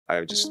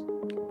I just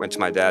went to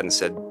my dad and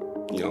said,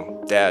 you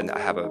know, Dad, I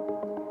have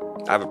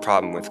a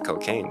problem with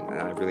cocaine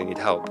and I really need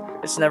help.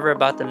 It's never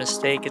about the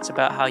mistake, it's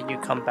about how you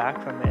come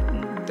back from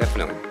it.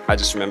 Definitely. I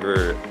just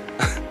remember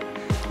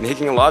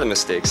making a lot of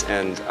mistakes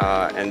and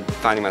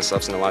finding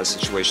myself in a lot of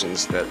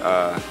situations that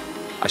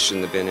I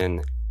shouldn't have been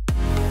in.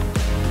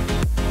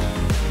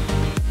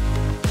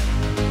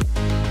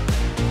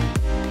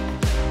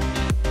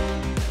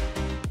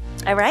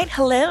 All right,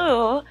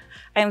 hello.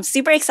 I'm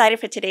super excited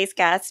for today's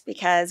guest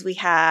because we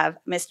have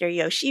Mr.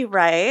 Yoshi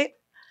Wright,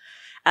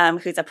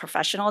 who's a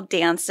professional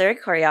dancer,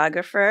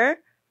 choreographer,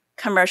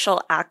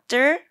 commercial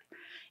actor,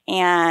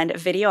 and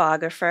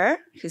videographer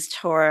who's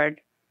toured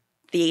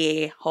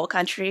the whole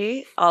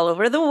country, all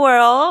over the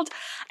world,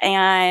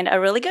 and a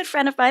really good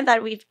friend of mine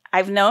that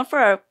I've known for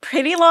a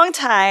pretty long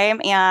time.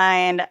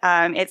 And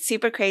it's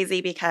super crazy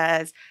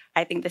because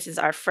I think this is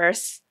our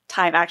first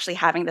time actually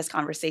having this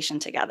conversation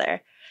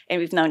together. And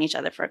we've known each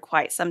other for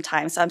quite some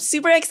time. So I'm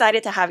super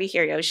excited to have you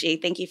here, Yoshi.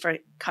 Thank you for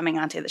coming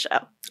onto the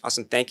show.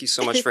 Awesome. Thank you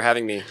so much for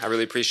having me. I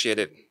really appreciate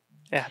it.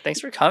 Yeah,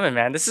 thanks for coming,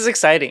 man. This is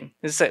exciting.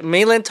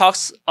 Maylin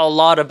talks a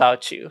lot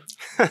about you.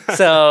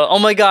 So, oh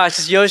my gosh,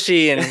 it's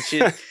Yoshi, and she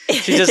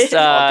just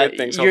good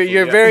things,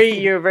 you're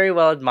very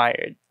well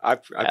admired. I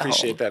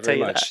appreciate that very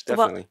much.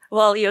 Definitely.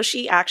 Well,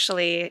 Yoshi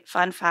actually,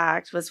 fun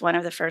fact, was one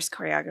of the first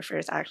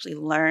choreographers I actually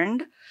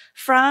learned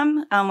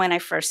from when I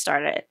first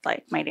started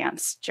like my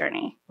dance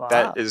journey. Wow.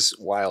 That is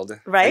wild.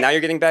 Right? And now you're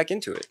getting back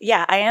into it.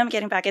 Yeah, I am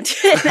getting back into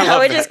it now,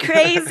 which is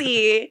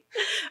crazy.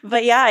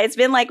 But yeah, it's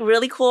been like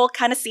really cool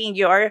kind of seeing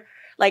your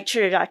like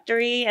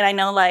trajectory. And I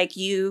know like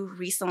you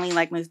recently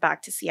like moved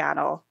back to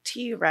Seattle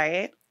too,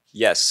 right?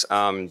 Yes.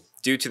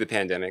 Due to the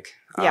pandemic.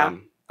 Yeah.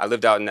 I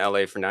lived out in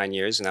LA for 9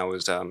 years and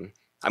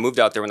I moved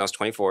out there when I was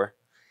 24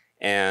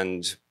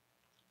 and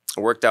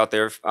worked out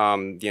there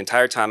the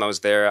entire time I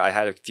was there. I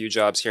had a few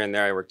jobs here and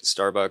there. I worked at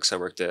Starbucks. I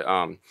worked at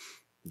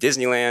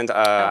Disneyland.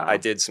 I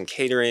did some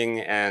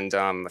catering and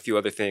a few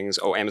other things.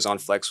 Oh, Amazon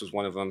Flex was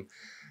one of them.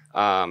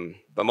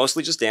 But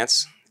mostly just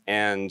dance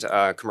and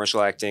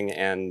commercial acting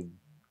and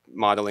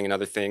modeling and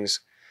other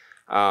things.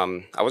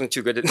 I wasn't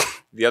too good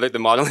at the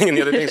modeling and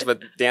the other things,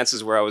 but dance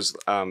is where I was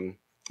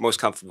most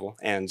comfortable.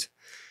 And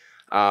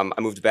I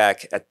moved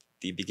back at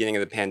the beginning of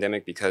the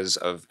pandemic because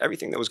of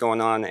everything that was going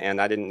on, and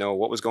I didn't know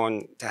what was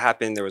going to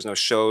happen. There was no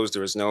shows,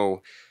 there was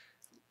no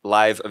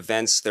live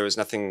events, there was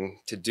nothing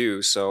to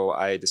do. So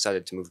I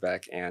decided to move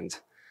back and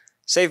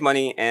save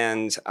money.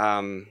 And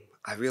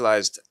I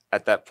realized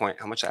at that point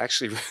how much I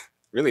actually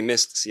really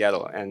missed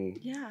Seattle and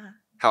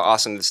how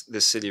awesome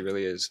this city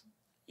really is.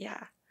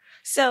 Yeah.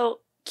 So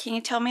can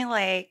you tell me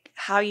like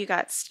how you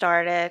got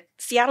started?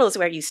 Seattle is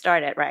where you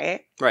started,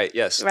 right? Right,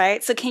 yes.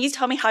 Right. So can you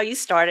tell me how you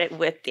started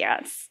with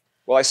dance?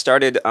 Well, I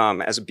started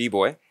as a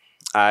b-boy.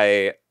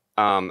 I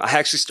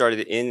actually started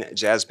in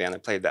jazz band. I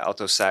played the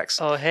alto sax.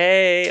 Oh,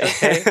 hey.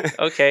 Okay.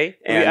 Okay.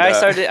 And,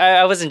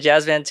 I was in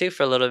jazz band too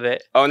for a little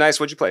bit. Oh, nice.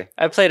 What'd you play?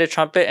 I played a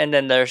trumpet, and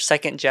then their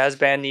second jazz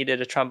band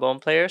needed a trombone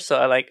player, so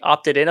I like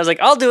opted in. I was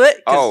like, I'll do it.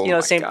 Oh, you know,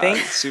 same God. thing.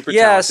 Super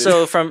yeah. talented.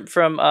 So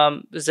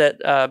from was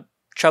that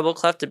treble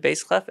clef to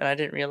bass clef, and I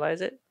didn't realize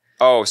it.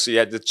 Oh, so you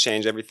had to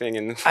change everything,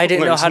 and I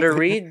didn't know how to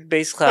read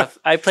bass clef.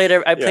 I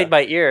played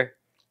by ear.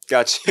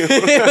 Got you.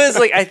 It was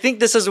like, I think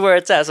this is where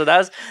it's at. So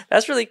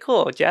that's really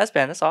cool. Jazz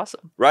band, that's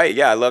awesome. Right.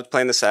 Yeah, I loved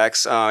playing the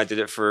sax. I did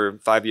it for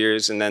 5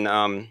 years, and then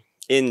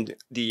in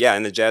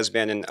the jazz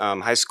band in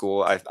high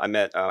school, I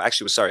met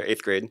actually was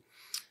 8th grade.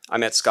 I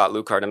met Scott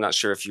Lucard. I'm not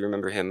sure if you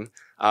remember him,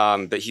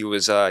 but he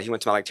went to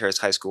Malik Terrace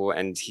High School,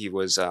 and he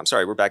was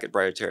we're back at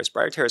Briar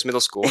Terrace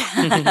Middle School,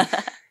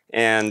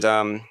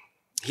 and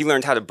he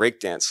learned how to break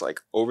dance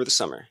like over the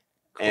summer,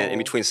 and in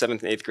between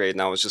 7th and 8th grade,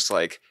 and I was just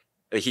like.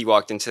 He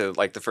walked into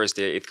like the first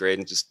day of 8th grade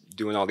and just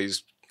doing all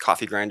these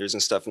coffee grinders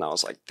and stuff. And I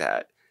was like,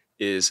 that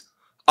is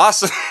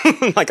awesome.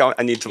 Like I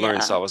need to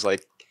learn. So I was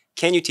like,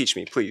 can you teach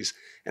me, please?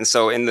 And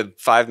so in the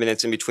 5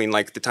 minutes in between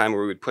like the time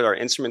where we would put our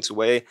instruments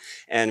away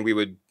and we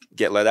would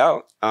get let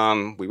out,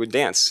 we would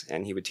dance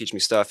and he would teach me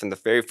stuff. And the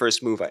very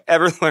first move I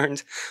ever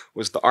learned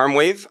was the arm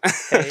wave.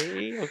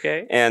 Hey,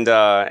 okay. And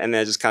then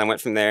it just kind of went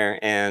from there.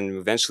 And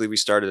eventually we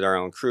started our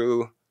own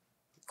crew,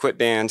 quit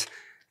band.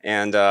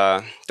 And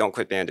don't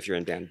quit band if you're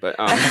in band, but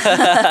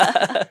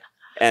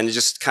and it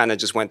just kind of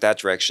just went that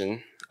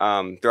direction.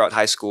 Throughout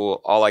high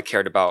school, all I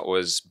cared about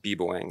was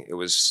b-boying. It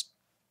was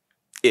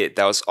it.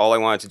 That was all I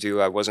wanted to do.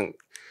 I wasn't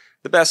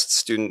the best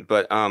student,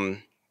 but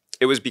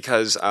it was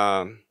because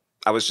I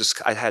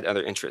had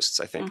other interests,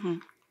 I think. Mm-hmm.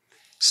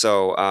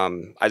 So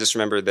I just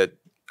remember that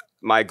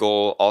my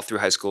goal all through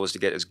high school was to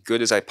get as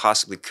good as I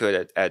possibly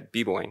could at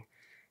b-boying,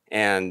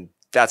 and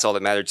that's all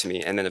that mattered to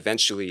me. And then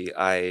eventually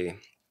I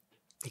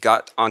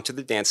got onto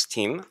the dance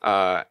team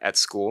at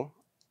school,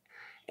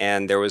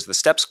 and there was the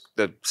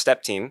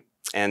step team,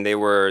 and they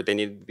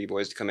needed the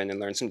b-boys to come in and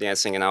learn some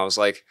dancing, and I was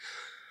like,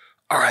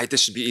 all right,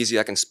 this should be easy.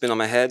 I can spin on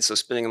my head, so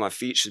spinning on my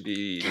feet should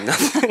be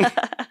nothing.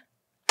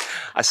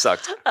 I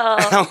sucked. Oh.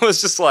 And I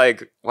was just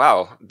like,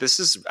 wow, this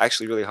is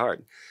actually really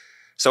hard.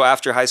 So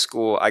after high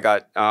school, I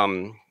got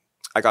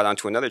I got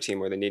onto another team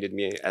where they needed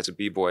me as a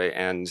b-boy,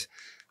 and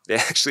they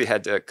actually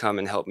had to come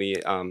and help me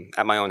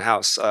at my own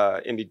house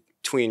in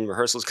between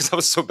rehearsals because I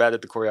was so bad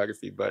at the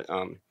choreography. But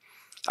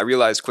I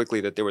realized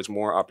quickly that there was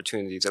more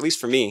opportunities, at least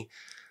for me,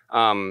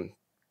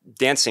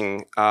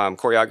 dancing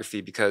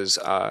choreography, because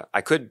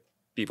I could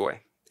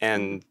b-boy,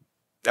 and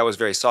that was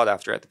very sought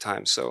after at the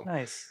time. So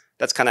Nice.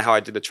 that's kind of how I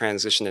did the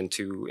transition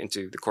into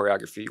the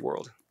choreography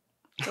world.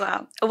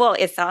 Wow. Well,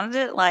 it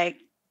sounded like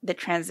the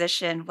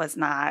transition was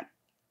not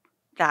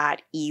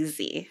that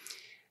easy.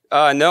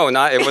 No,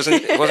 it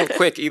wasn't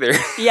quick either.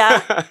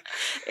 Yeah.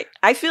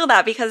 I feel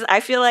that because I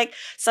feel like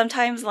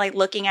sometimes like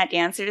looking at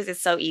dancers,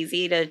 it's so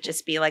easy to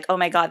just be like, oh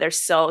my God, they're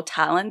so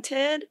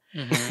talented.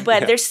 Mm-hmm.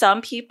 But there's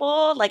some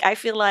people, like I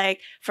feel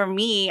like for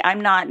me, I'm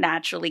not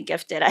naturally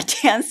gifted at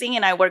dancing,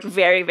 and I work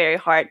very, very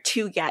hard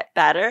to get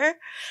better.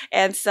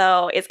 And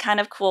so it's kind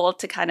of cool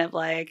to kind of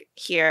like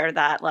hear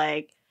that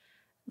like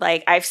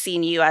I've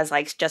seen you as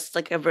like just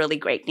like a really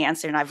great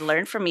dancer, and I've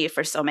learned from you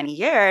for so many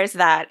years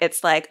that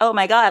it's like, oh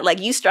my God, like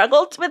you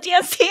struggled with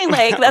dancing,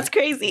 like that's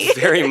crazy.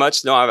 Very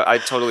much. No, I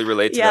totally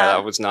relate to Yeah. that. I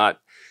was not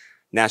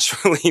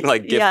naturally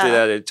like gifted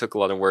Yeah. at it. It took a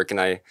lot of work, and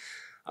I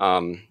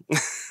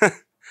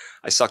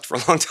I sucked for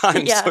a long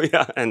time. Yeah. So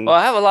yeah, and Well,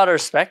 I have a lot of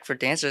respect for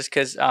dancers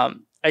because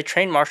I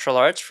trained martial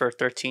arts for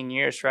 13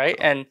 years, right?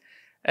 And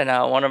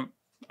one of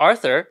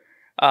Arthur,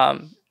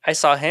 I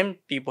saw him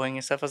b-boying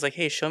and stuff. I was like,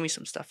 hey, show me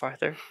some stuff,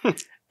 Arthur.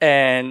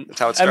 And that's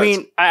how it I starts.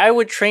 mean, I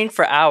would train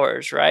for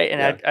hours, right?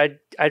 And Yeah.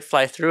 I'd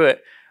fly through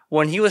it.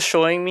 When he was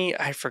showing me,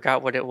 I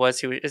forgot what it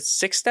was. It's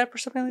 6-step or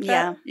something like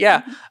Yeah. that.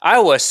 Yeah, I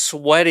was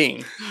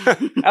sweating.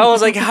 I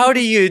was like, how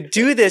do you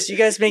do this? You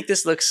guys make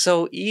this look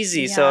so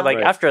easy. So Yeah. like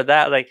Right. after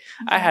that, like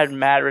I Yeah. had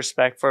mad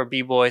respect for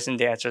b-boys and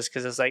dancers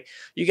because it's like,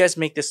 you guys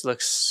make this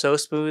look so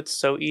smooth,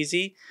 so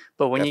easy.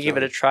 But when you give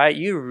it a try,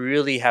 you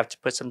really have to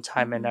put some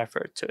time and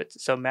effort to it.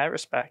 So mad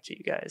respect to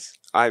you guys.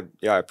 I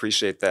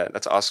appreciate that.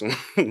 That's awesome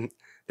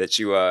that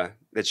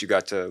you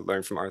got to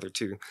learn from Arthur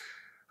too.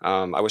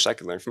 I wish I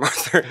could learn from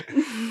Arthur.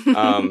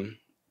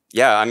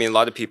 Yeah, I mean, a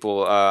lot of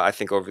people I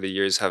think over the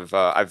years have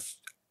I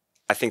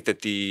think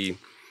that the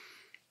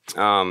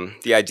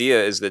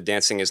idea is that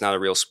dancing is not a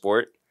real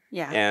sport.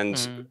 Yeah.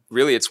 And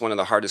really, it's one of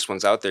the hardest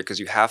ones out there because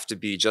you have to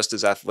be just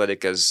as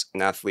athletic as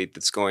an athlete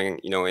that's going,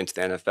 into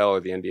the NFL or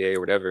the NBA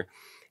or whatever.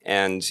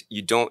 And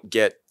you don't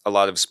get a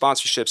lot of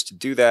sponsorships to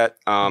do that.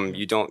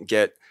 You don't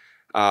get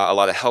a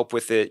lot of help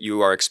with it. You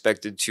are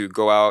expected to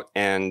go out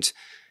and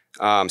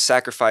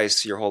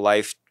sacrifice your whole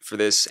life for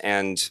this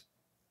and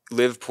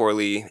live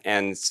poorly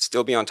and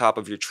still be on top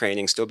of your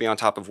training, still be on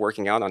top of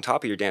working out on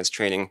top of your dance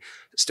training,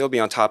 still be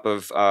on top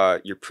of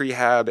your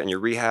prehab and your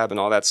rehab and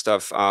all that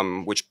stuff,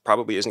 which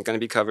probably isn't going to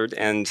be covered.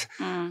 And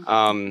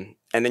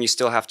then you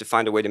still have to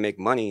find a way to make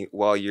money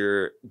while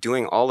you're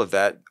doing all of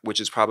that, which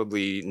is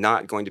probably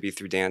not going to be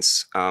through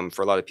dance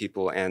for a lot of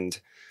people.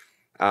 And,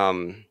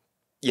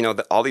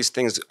 all these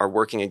things are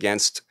working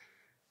against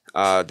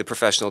the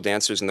professional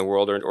dancers in the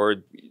world, or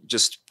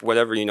just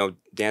whatever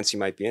dance you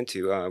might be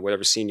into,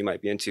 whatever scene you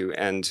might be into.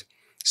 And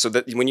so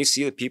that when you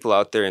see the people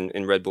out there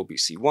in Red Bull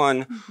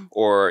BC1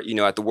 or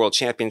at the World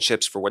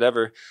Championships for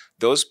whatever,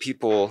 those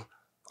people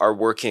are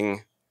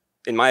working,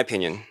 in my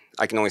opinion,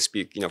 I can only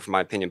speak from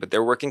my opinion, but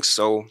they're working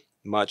so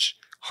much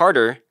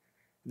harder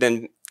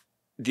than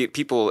the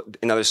people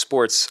in other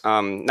sports.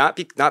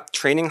 Not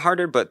training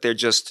harder, but they're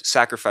just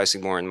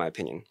sacrificing more, in my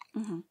opinion.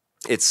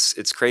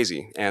 It's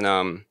crazy.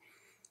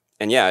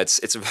 And yeah,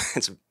 it's a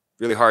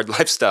really hard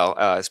lifestyle,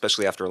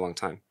 especially after a long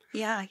time.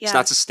 Yeah. It's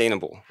not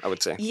sustainable, I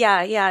would say.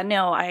 Yeah.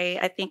 No,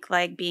 I think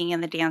like being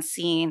in the dance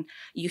scene,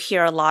 you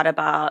hear a lot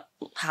about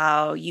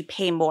how you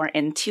pay more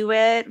into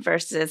it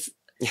versus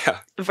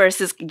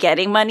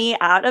getting money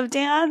out of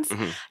dance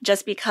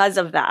just because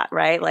of that,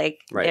 right? Like,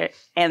 right.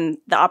 And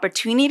the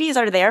opportunities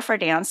are there for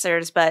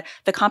dancers, but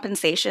the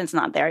compensation's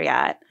not there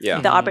yet. Yeah.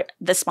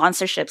 The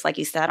sponsorships, like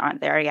you said,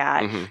 aren't there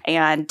yet.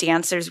 And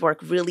dancers work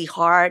really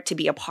hard to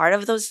be a part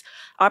of those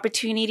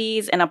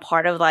opportunities and a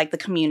part of like the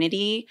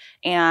community.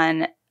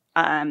 And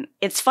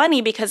it's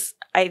funny because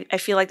I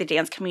feel like the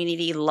dance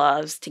community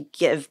loves to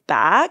give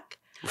back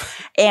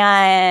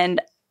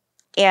and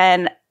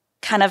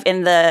kind of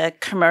in the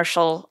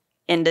commercial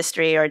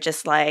industry or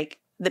just like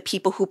the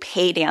people who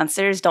pay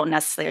dancers don't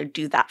necessarily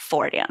do that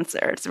for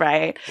dancers,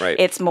 right? Right.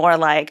 It's more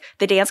like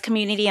the dance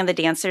community and the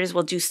dancers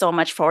will do so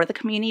much for the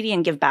community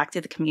and give back to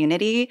the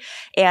community.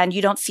 And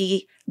you don't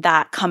see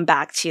that come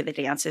back to the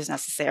dancers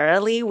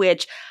necessarily,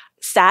 which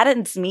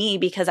saddens me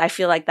because I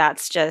feel like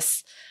that's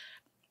just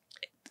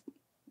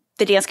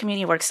the dance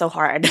community works so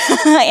hard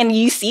and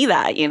you see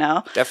that,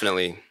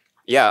 Definitely.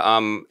 Yeah,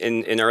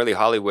 in early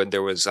Hollywood,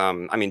 there was,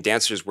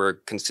 dancers were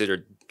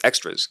considered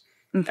extras.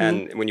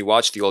 And when you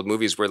watch the old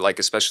movies where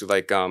especially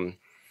like the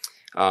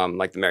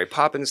Mary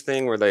Poppins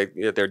thing where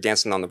they're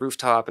dancing on the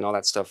rooftop and all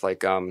that stuff,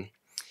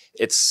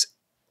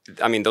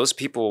 those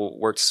people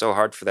worked so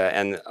hard for that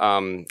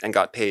and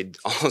got paid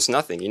almost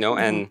nothing,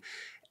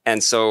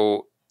 and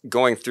so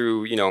going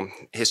through,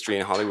 history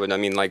in Hollywood,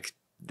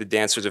 the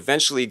dancers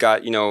eventually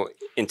got,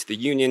 into the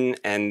union,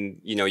 and,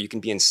 you can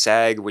be in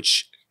SAG,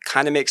 which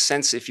kind of makes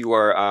sense if you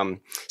are,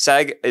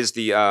 SAG is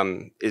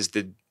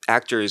the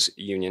actors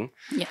union.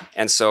 Yeah.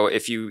 And so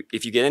if you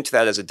get into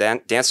that as a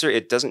dancer,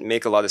 it doesn't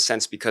make a lot of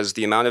sense, because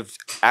the amount of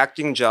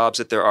acting jobs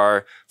that there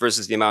are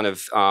versus the amount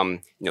of,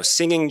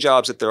 singing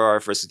jobs that there are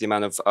versus the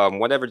amount of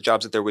whatever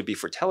jobs that there would be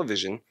for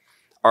television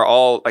are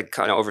all like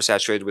kind of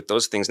oversaturated with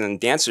those things. And then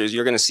dancers,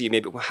 you're going to see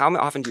maybe, how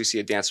often do you see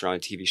a dancer on a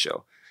TV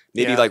show?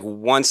 Maybe like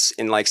once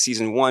in like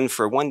season 1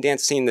 for one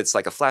dance scene that's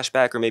like a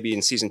flashback, or maybe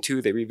in season 2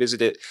 they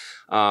revisit it.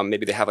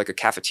 Maybe they have like a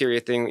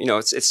cafeteria thing.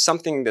 It's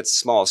something that's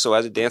small. So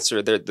as a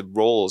dancer, the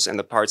roles and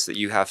the parts that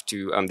you have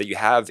to that you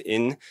have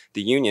in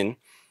the union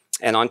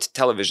and on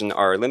television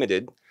are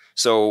limited.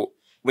 So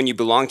when you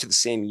belong to the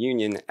same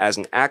union as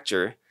an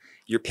actor,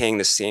 you're paying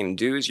the same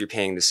dues, you're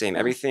paying the same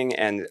everything,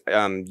 and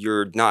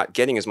you're not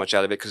getting as much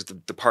out of it because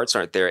the parts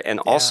aren't there. And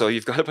also,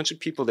 you've got a bunch of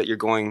people that you're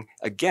going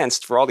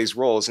against for all these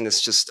roles, and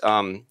it's just,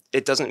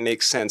 it doesn't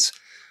make sense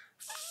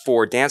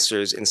for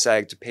dancers in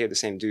SAG to pay the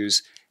same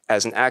dues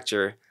as an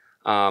actor,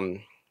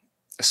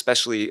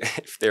 especially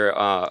if they're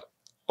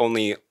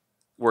only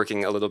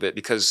working a little bit,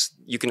 because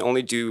you can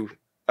only do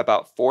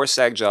about 4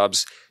 SAG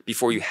jobs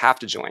before you have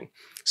to join.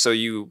 So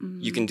you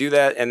can do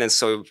that. And then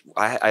so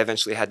I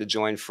eventually had to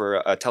join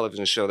for a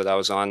television show that I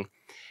was on,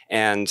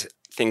 and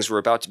things were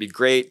about to be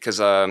great because,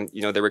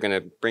 they were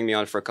going to bring me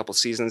on for a couple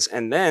seasons,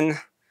 and then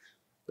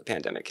the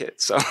pandemic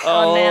hit. So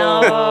oh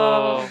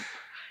no,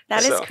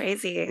 that is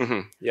crazy.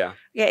 Yeah.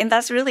 Yeah. And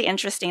that's really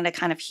interesting to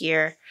kind of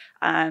hear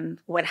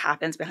what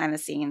happens behind the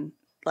scene,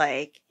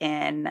 like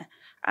in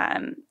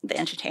the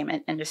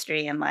entertainment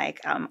industry and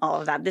like all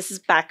of that. This is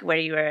back where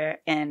you were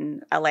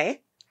in LA.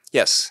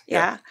 Yes.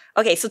 Yeah.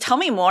 Okay. So tell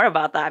me more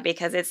about that,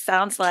 because it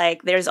sounds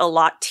like there's a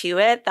lot to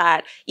it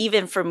that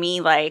even for me,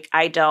 like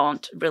I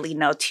don't really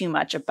know too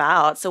much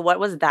about. So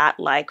what was that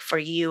like for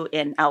you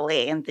in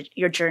LA and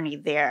your journey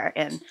there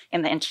in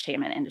the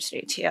entertainment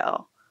industry too?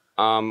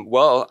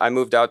 Well, I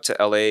moved out to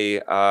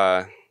LA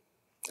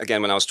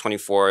again when I was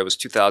 24. It was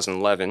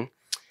 2011,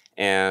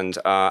 and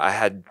I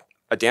had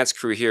a dance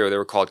crew here. They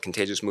were called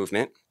Contagious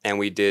Movement, and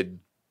we did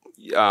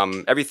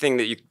everything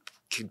that you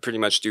could pretty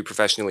much do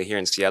professionally here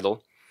in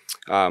Seattle.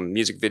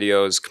 Music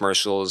videos,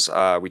 commercials.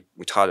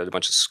 We taught at a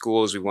bunch of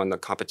schools. We won the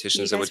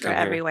competitions that would come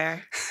here.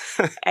 Everywhere.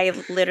 I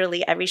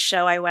literally, every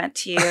show I went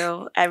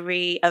to,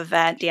 every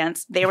event,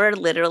 dance, they were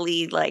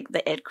literally like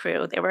the IT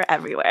crew. They were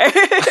everywhere.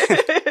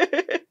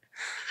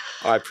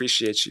 I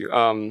appreciate you.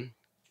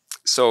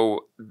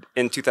 So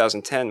in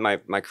 2010,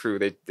 my crew,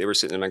 they were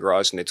sitting in my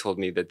garage, and they told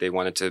me that they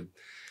wanted to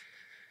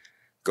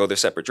go their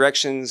separate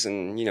directions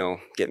and,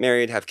 get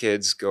married, have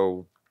kids,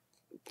 go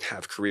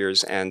have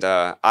careers, and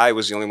I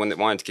was the only one that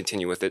wanted to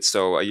continue with it.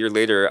 So a year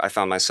later, I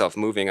found myself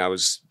moving. I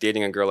was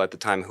dating a girl at the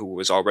time who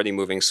was already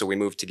moving, so we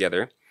moved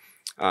together.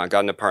 Got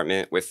an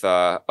apartment with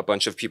a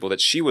bunch of people that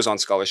she was on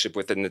scholarship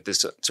with in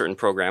this certain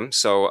program.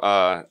 So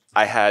I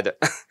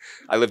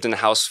lived in a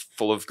house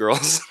full of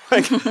girls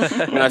like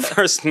when I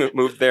first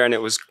moved there, and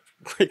it was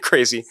pretty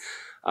crazy.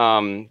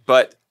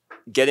 But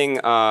getting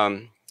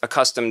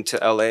accustomed to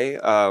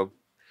LA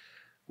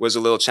was a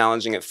little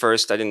challenging at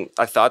first.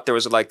 I thought there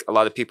was like a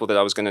lot of people that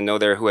I was going to know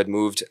there who had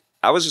moved.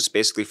 I was just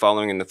basically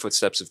following in the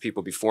footsteps of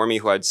people before me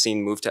who I'd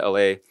seen move to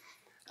LA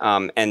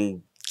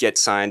and get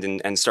signed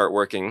and start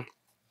working.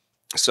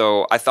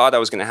 So I thought I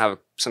was going to have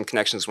some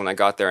connections when I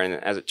got there. And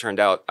as it turned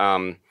out,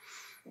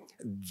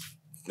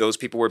 those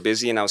people were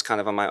busy and I was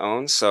kind of on my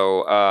own.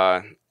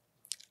 So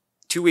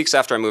 2 weeks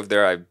after I moved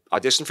there, I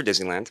auditioned for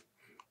Disneyland,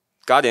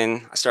 got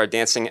in, I started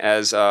dancing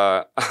as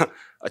a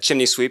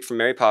chimney sweep from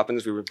Mary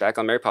Poppins. We were back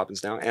on Mary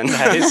Poppins now, and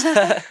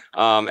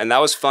and that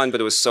was fun.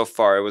 But it was so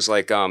far. It was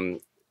like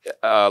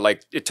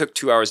it took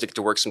 2 hours to get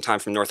to work sometime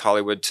from North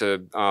Hollywood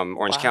to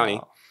Orange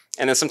County,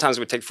 and then sometimes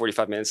it would take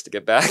 45 minutes to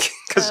get back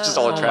because it's just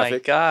all the traffic. Oh my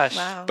gosh!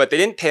 Wow. But they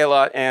didn't pay a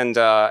lot, and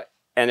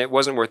it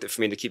wasn't worth it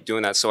for me to keep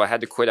doing that. So I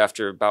had to quit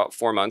after about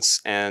 4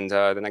 months, and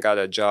then I got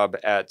a job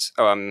at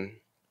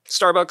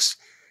Starbucks.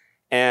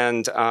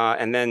 And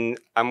then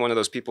I'm one of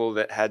those people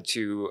that had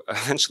to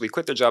eventually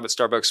quit their job at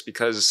Starbucks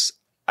because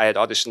I had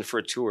auditioned for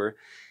a tour,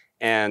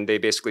 and they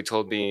basically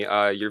told me,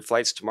 your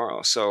flight's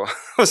tomorrow. So I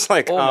was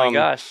like, oh my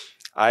gosh,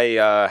 I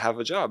have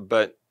a job.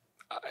 But,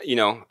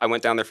 I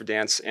went down there for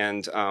dance,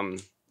 and,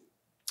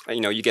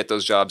 you get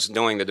those jobs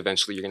knowing that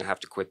eventually you're going to have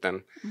to quit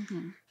them.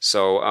 Mm-hmm.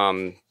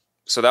 So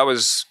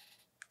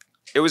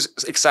it was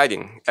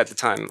exciting at the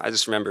time. I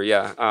just remember,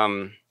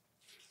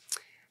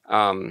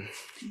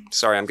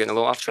 sorry, I'm getting a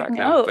little off track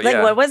now. No, But like,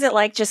 yeah. what was it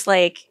like just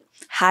like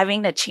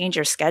having to change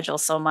your schedule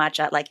so much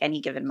at like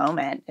any given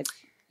moment?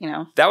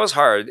 That was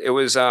hard. It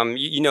was,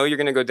 you're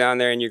going to go down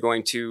there and you're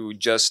going to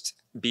just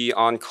be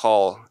on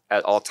call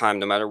at all time,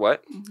 no matter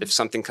what. Mm-hmm. If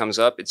something comes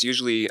up, it's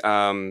usually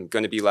going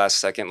to be last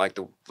second, like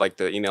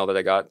the email that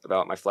I got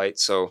about my flight.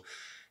 So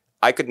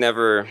I could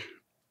never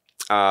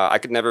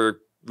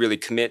really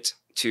commit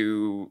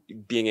to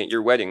being at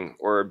your wedding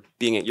or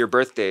being at your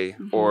birthday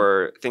Mm-hmm.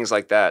 or things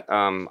like that.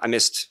 I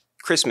missed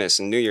Christmas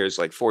and New Year's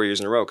like 4 years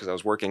in a row because I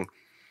was working.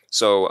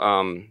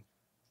 So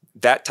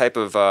that type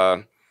of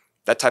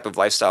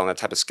lifestyle and that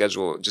type of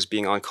schedule, just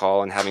being on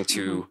call and having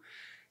to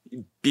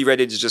be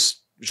ready to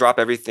just drop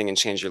everything and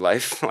change your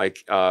life,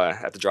 like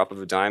at the drop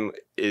of a dime,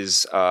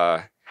 is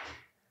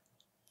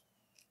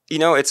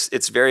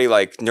it's very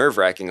like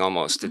nerve-wracking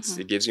almost.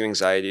 It gives you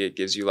anxiety. It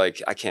gives you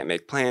like, I can't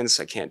make plans.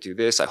 I can't do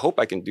this. I hope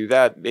I can do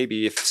that.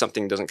 Maybe if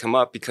something doesn't come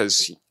up,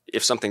 because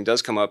if something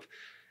does come up,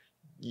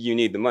 you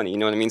need the money. You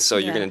know what I mean? So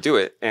you're gonna do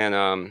it.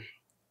 And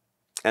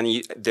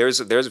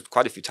there's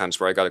quite a few times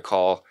where I got a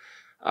call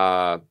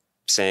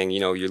saying,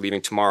 you're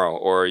leaving tomorrow,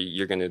 or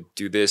you're going to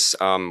do this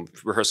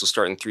rehearsal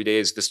start in 3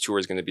 days. This tour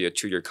is going to be a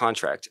 2-year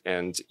contract.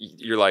 And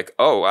you're like,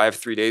 oh, I have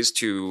 3 days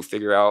to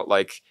figure out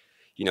like,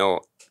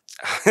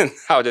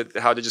 how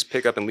to just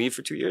pick up and leave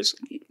for 2 years.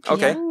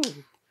 Okay. Yeah.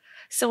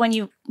 So when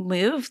you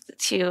moved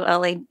to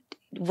LA,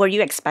 were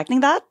you expecting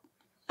that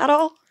at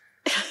all?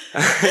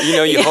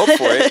 You hope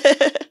for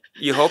it.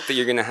 You hope that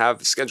you're going to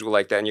have a schedule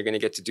like that and you're going to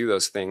get to do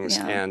those things.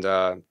 Yeah. And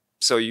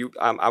so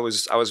I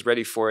was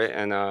ready for it,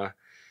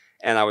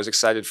 and I was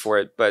excited for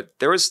it. But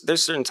there's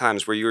certain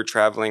times where you were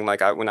traveling,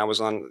 like when I was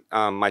on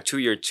my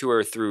 2-year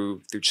tour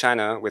through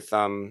China with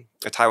a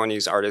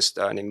Taiwanese artist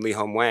named Li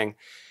Hong Wang.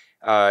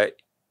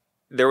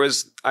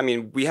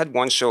 We had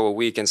one show a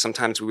week, and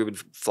sometimes we would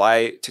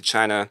fly to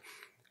China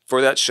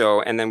for that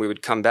show, and then we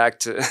would come back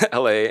to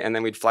LA, and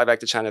then we'd fly back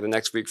to China the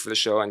next week for the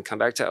show and come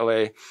back to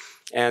LA.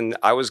 And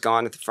I was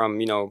gone from,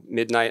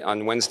 midnight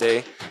on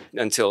Wednesday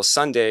until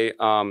Sunday.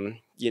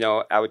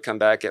 I would come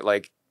back at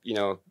like,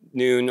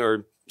 noon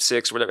or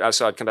 6 or whatever.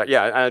 So I'd come back.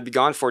 Yeah, I'd be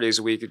gone 4 days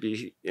a week. I'd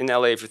be in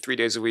LA for 3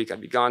 days a week. I'd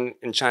be gone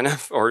in China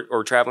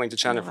or traveling to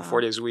China for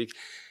 4 days a week.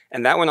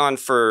 And that went on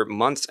for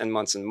months and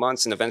months and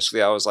months. And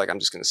eventually I was like, I'm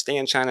just going to stay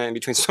in China in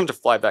between, some to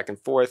fly back and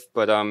forth.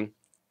 But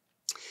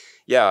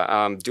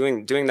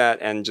doing that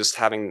and just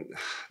having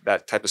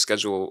that type of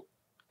schedule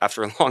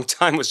after a long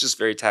time was just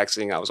very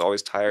taxing. I was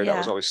always tired. I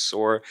was always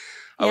sore.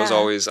 I was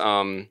always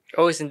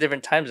always in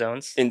different time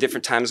zones. In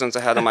different time zones,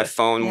 I had on my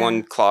phone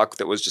one clock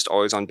that was just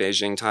always on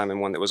Beijing time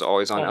and one that was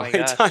always on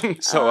LA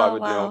time. So I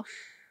would know.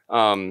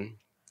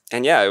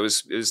 And yeah, it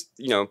was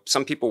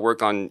some people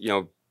work on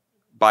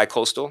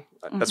bi-coastal.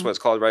 That's what it's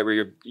called, right?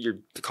 Where you're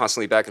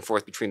constantly back and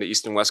forth between the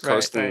east and west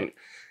coast. Right. And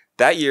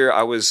that year,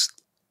 I was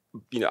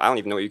I don't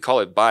even know what you call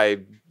it, by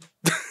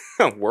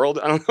world.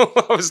 I don't know.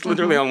 I was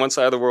literally on one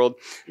side of the world,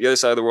 the other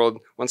side of the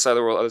world, one side of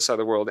the world, other side of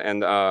the world,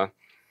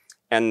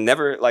 and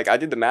never, like, I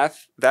did the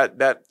math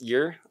that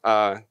year,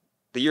 the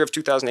year of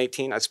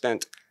 2018, I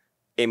spent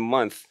a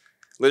month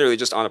literally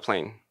just on a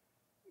plane.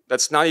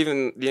 That's not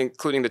even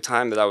including the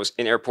time that I was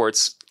in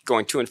airports,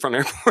 going to and from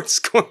airports,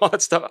 going all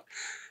that stuff.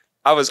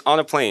 I was on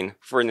a plane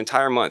for an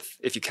entire month,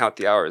 if you count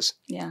the hours.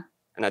 Yeah.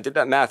 And I did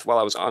that math while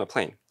I was on a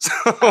plane. So,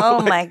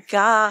 oh my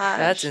God.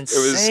 That's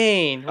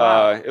insane.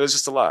 Wow. It was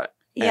just a lot.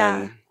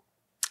 Yeah.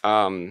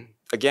 And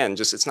again,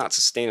 just it's not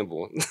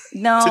sustainable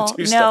to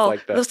do stuff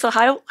like that. So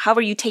how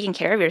were you taking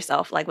care of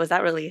yourself? Like, was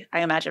that really,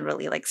 I imagine,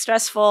 really like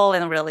stressful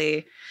and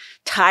really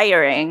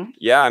tiring?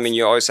 Yeah, I mean,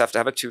 you always have to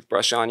have a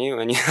toothbrush on you,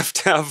 and you have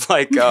to have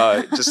like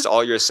just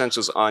all your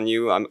essentials on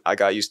you. I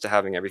got used to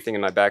having everything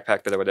in my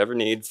backpack that I would ever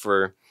need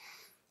for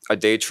a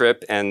day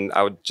trip, and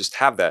I would just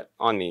have that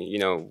on me,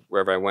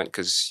 wherever I went,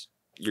 because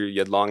you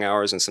had long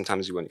hours, and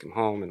sometimes you wouldn't come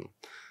home,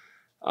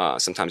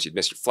 and sometimes you'd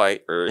miss your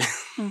flight or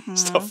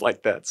stuff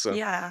like that. So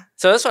yeah.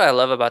 So that's what I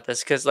love about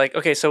this, because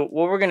so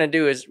what we're gonna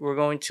do is we're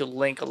going to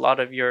link a lot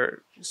of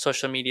your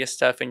social media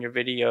stuff and your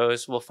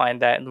videos. We'll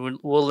find that, and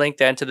we'll link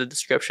that into the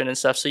description and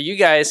stuff, so you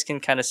guys can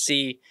kind of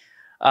see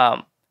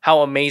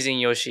how amazing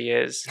Yoshi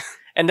is.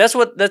 And that's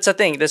the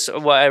thing. That's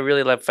what I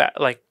really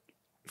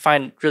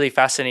find really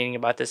fascinating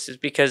about this, is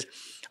because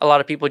a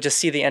lot of people just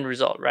see the end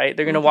result, right?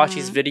 They're going to watch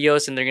these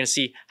videos and they're going to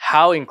see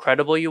how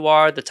incredible you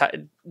are,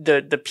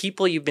 the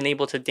people you've been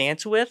able to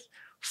dance with,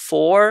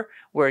 for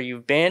where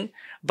you've been.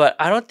 But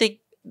I don't think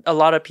a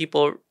lot of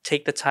people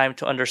take the time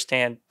to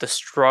understand the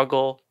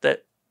struggle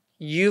that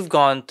you've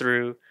gone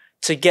through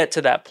to get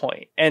to that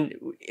point. And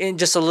in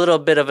just a little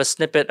bit of a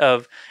snippet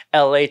of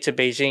LA to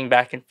Beijing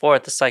back and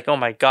forth, it's like, oh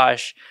my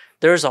gosh,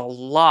 there's a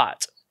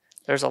lot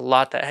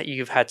that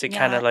you've had to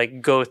kind of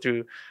like go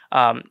through.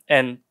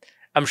 And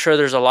I'm sure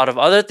there's a lot of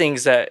other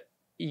things that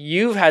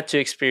you've had to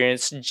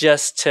experience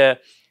just to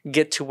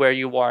get to where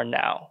you are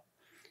now.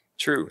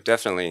 True,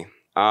 definitely.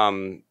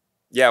 When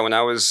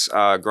I was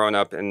growing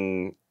up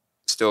and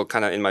still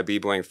kind of in my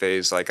b-boying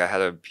phase, like I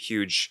had a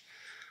huge,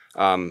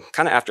 kind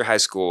of after high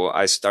school,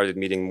 I started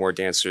meeting more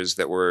dancers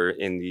that were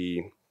in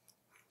the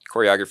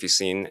choreography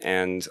scene,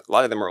 and a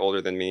lot of them were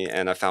older than me,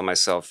 and I found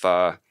myself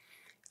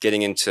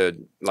getting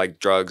into like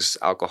drugs,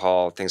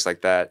 alcohol, things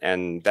like that.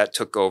 And that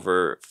took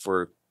over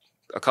for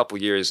a couple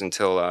years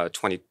until I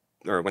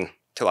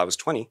was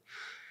 20.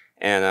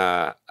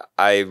 And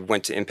I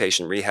went to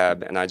inpatient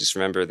rehab, and I just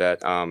remember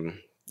that,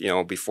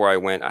 before I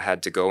went, I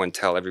had to go and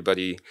tell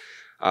everybody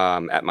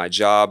at my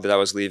job that I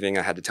was leaving.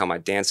 I had to tell my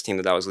dance team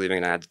that I was leaving,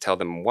 and I had to tell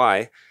them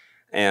why.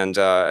 And,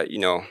 I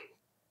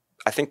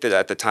think that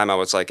at the time I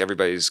was like,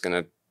 everybody's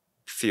going to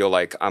feel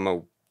like I'm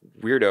a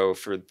weirdo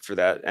for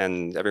that,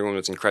 and everyone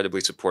was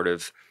incredibly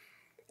supportive.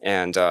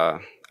 And I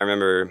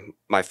remember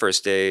my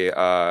first day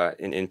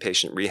in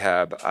inpatient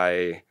rehab.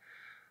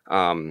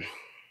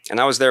 And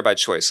I was there by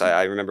choice.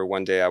 I remember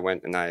one day I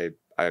went and I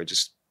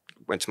just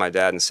went to my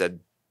dad and said,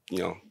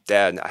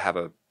 Dad, I have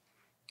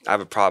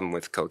a problem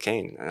with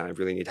cocaine and I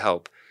really need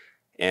help.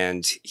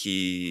 And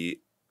he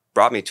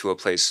brought me to a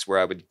place where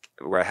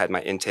I had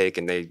my intake,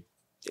 and they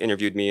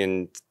interviewed me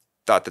and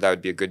thought that I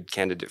would be a good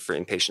candidate for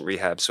inpatient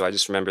rehab. So I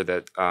just remember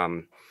that,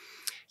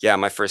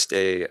 my first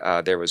day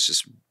there was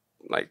just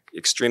like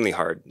extremely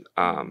hard.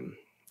 And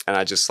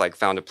I just like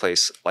found a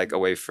place like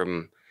away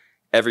from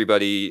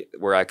everybody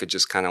where I could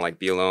just kind of like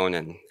be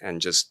alone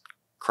and just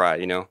cry,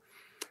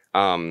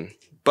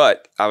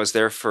 But I was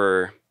there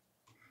for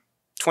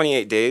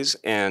 28 days,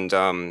 and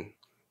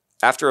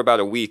after about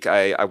a week,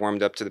 I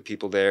warmed up to the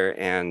people there,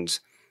 and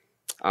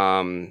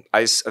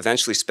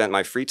eventually spent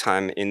my free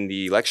time in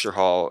the lecture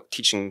hall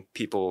teaching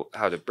people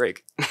how to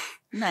break.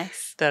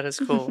 Nice. That is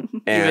cool.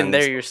 Even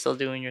there, you're still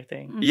doing your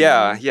thing.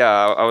 Yeah.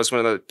 I was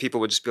one of the people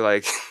would just be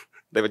like,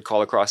 they would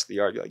call across the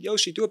yard, be like,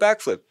 Yoshi, do a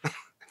backflip.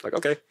 Like,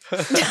 okay.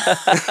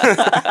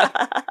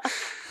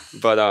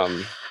 But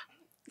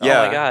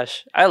yeah. Oh my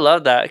gosh, I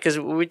love that, because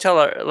we tell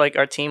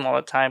our team all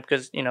the time,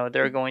 because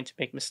they're going to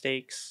make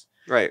mistakes.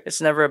 Right. It's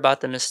never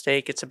about the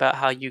mistake; it's about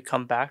how you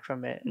come back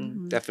from it.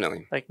 And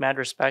definitely, like, mad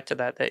respect to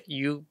that. That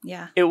you,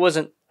 it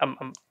wasn't.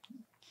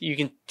 You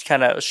can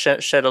kind of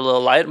shed a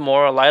little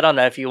more light on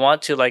that if you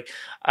want to. Like,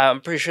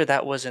 I'm pretty sure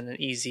that wasn't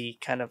an easy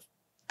kind of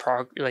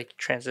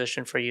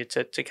transition for you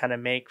to kind of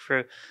make,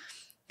 for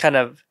kind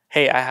of,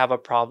 hey, I have a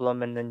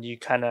problem, and then you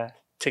kind of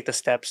take the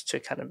steps to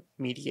kind of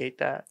mediate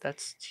that.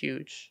 That's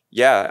huge.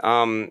 Yeah.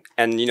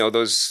 And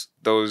those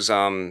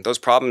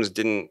problems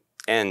didn't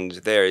end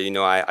there.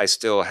 I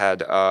still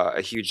had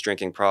a huge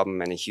drinking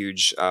problem and a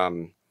huge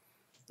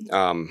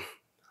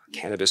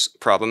cannabis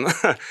problem.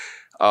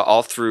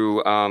 All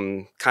through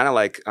kind of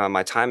like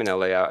my time in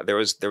LA. There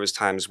was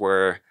times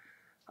where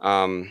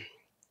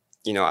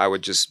I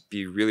would just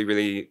be really,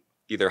 really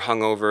either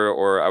hungover,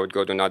 or I would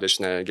go to an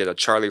audition and I'd get a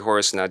Charlie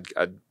horse, and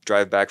I'd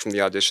drive back from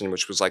the audition,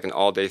 which was like an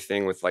all-day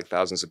thing with like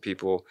thousands of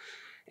people.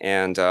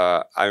 And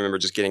I remember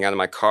just getting out of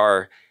my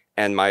car,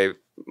 and my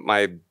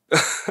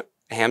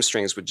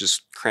hamstrings would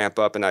just cramp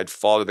up and I'd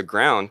fall to the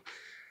ground.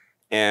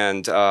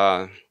 And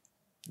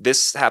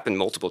this happened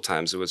multiple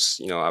times. It was,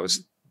 I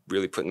was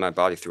really putting my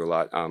body through a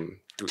lot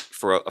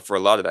for a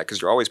lot of that, because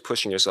you're always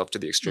pushing yourself to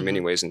the extreme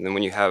anyways. And then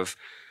when you have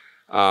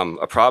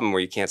a problem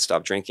where you can't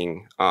stop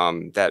drinking,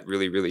 that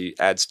really, really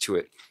adds to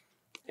it.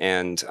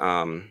 And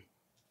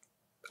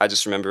I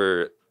just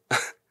remember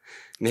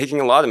making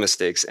a lot of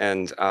mistakes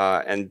and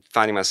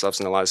finding myself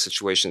in a lot of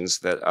situations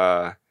that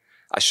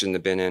I shouldn't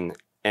have been in.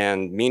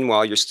 And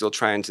meanwhile, you're still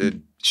trying to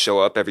show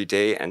up every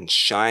day and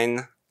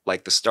shine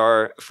like the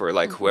star for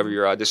like whoever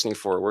you're auditioning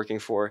for or working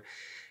for.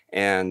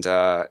 And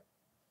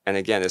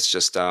again, it's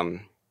just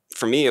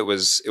for me, it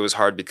was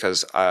hard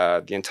because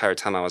the entire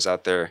time I was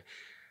out there,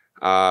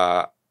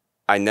 I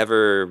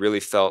never really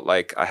felt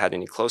like I had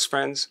any close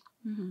friends.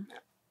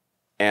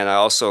 And I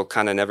also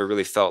kind of never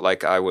really felt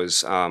like I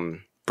was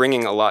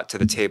bringing a lot to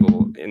the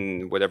table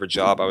in whatever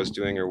job I was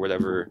doing or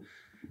whatever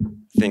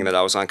thing that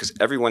I was on, because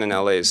everyone in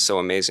LA is so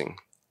amazing.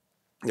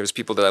 There was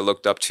people that I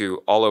looked up to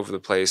all over the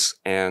place.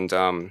 And,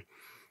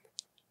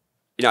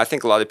 I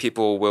think a lot of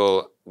people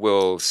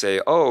will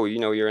say, oh,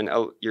 you're in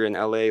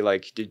LA.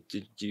 Like, did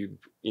you,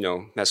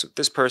 mess with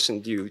this person?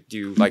 Do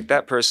you like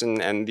that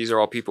person? And these are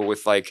all people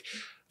with like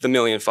the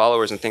million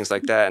followers and things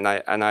like that. And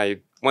I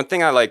one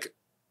thing I like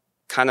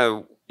kind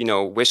of,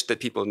 wished that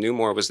people knew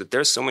more was that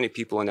there's so many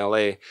people in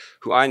LA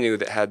who I knew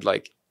that had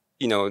like,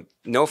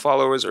 no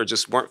followers or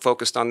just weren't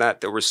focused on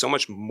that were so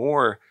much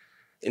more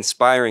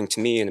inspiring to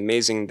me and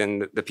amazing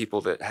than the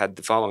people that had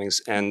the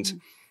followings. And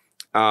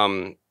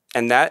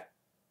that,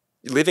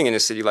 living in a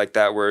city like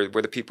that where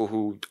the people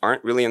who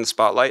aren't really in the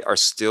spotlight are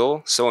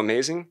still so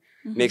amazing,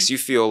 makes you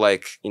feel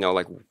like,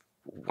 like,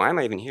 why am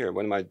I even here?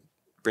 What am I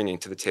bringing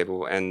to the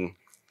table? And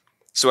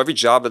so every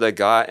job that I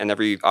got and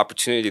every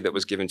opportunity that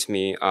was given to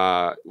me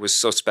was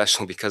so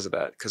special because of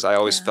that. Because I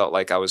always felt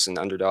like I was an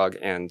underdog,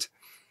 and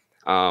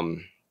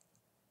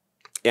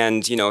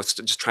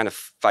just trying to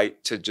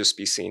fight to just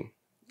be seen.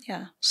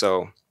 Yeah.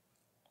 So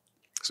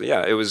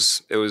yeah, it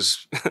was it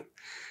was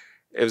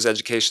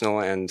educational,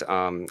 and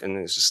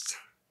it was just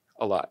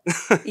a lot.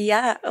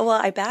 Yeah, well,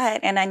 I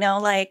bet. And I know,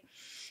 like,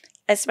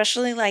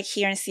 especially like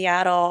here in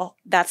Seattle,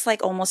 that's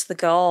like almost the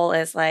goal,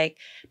 is like,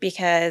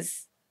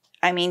 because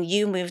I mean,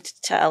 you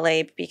moved to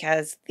LA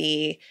because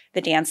the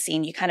dance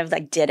scene, you kind of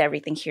like did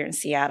everything here in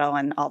Seattle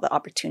and all the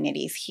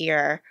opportunities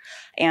here.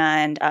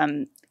 And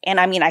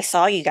I mean, I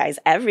saw you guys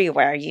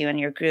everywhere, you and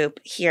your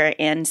group here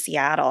in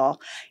Seattle.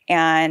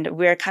 And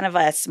we're kind of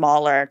a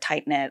smaller,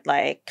 tight-knit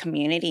like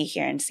community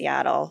here in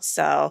Seattle.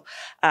 So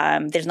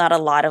there's not a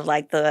lot of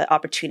like the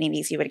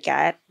opportunities you would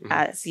get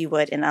as you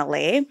would in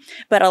LA.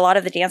 But a lot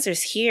of the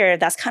dancers here,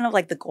 that's kind of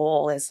like the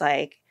goal, is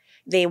like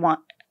they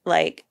want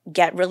like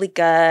get really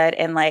good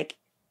and like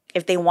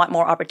if they want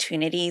more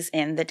opportunities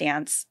in the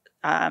dance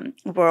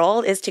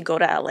world, is to go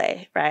to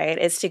LA, right?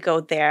 Is to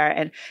go there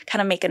and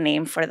kind of make a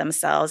name for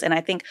themselves. And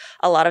I think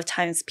a lot of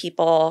times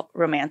people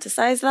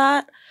romanticize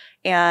that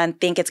and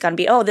think it's going to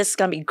be, oh, this is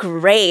going to be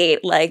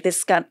great. Like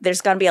there's going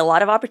to be a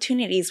lot of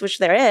opportunities, which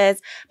there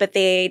is, but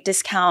they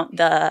discount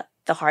the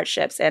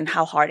hardships and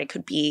how hard it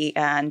could be,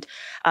 and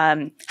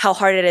how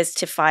hard it is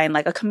to find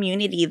like a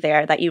community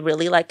there that you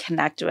really like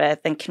connect with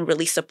and can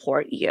really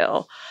support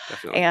you.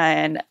 Definitely.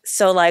 And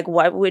so like,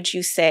 what would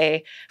you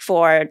say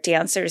for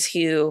dancers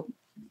who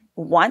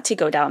want to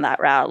go down that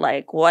route?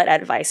 Like, what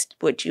advice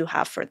would you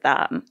have for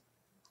them?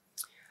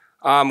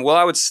 Well,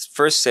 I would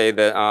first say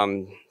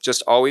that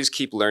just always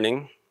keep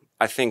learning.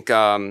 I think,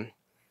 and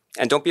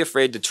don't be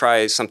afraid to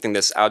try something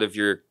that's out of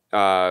your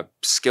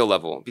skill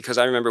level. Because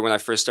I remember when I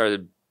first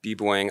started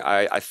b-boying,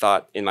 I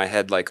thought in my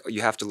head, like,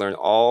 you have to learn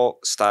all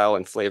style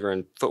and flavor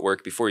and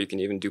footwork before you can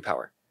even do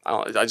power.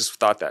 I just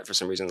thought that for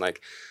some reason, like,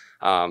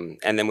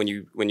 and then when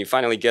you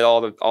finally get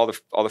all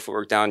the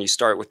footwork down, you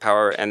start with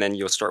power, and then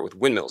you'll start with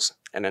windmills,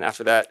 and then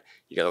after that,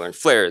 you got to learn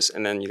flares,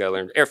 and then you got to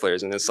learn air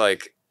flares, and it's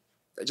like,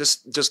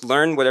 just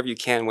learn whatever you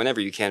can, whenever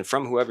you can,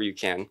 from whoever you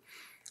can,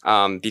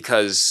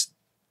 because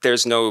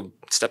there's no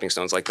stepping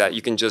stones like that.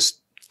 You can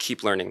just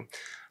keep learning.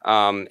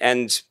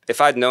 And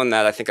if I'd known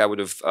that, I think I would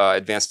have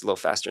advanced a little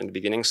faster in the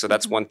beginning. So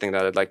that's one thing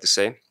that I'd like to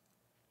say.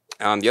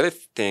 The other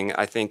thing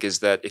I think is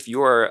that if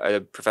you are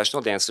a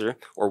professional dancer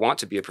or want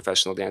to be a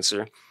professional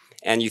dancer,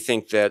 and you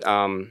think that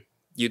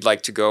you'd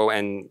like to go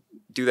and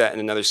do that in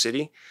another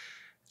city,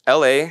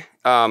 LA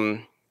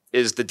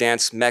is the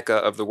dance mecca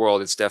of the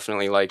world. It's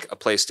definitely like a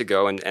place to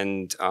go,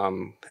 and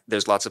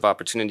there's lots of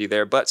opportunity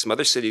there. But some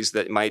other cities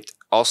that might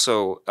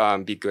also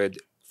be good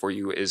for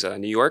you is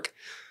New York.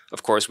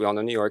 Of course, we all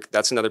know New York.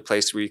 That's another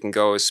place where you can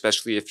go,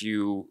 especially if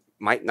you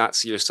might not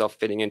see yourself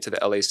fitting into the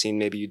LA scene.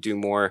 Maybe you do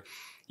more.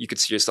 You could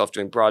see yourself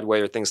doing Broadway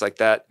or things like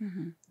that.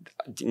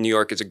 New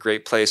York is a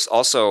great place.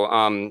 Also,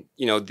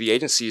 the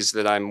agencies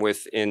that I'm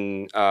with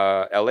in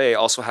LA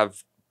also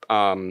have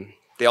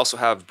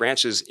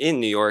branches in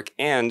New York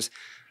and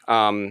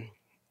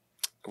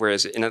where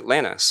is it? In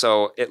Atlanta.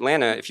 So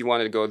Atlanta, if you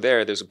wanted to go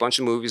there, there's a bunch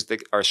of movies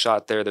that are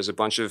shot there. There's a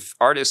bunch of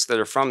artists that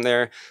are from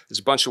there. There's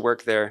a bunch of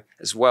work there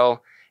as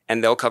well.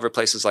 And they'll cover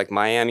places like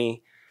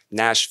Miami,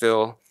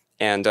 Nashville,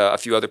 and a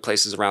few other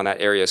places around that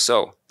area.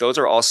 So those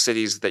are all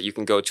cities that you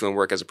can go to and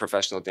work as a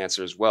professional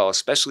dancer as well,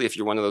 especially if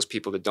you're one of those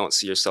people that don't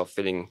see yourself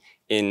fitting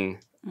in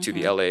to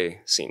the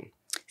LA scene.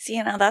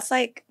 See, that's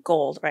like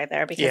gold right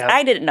there, because Yeah.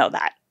 I didn't know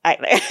that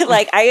either.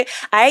 Like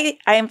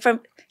I'm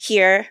from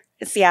here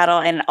in Seattle,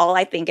 and all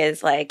I think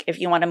is like, if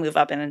you want to move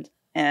up in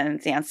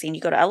dance scene, you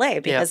go to LA,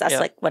 because that's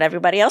like what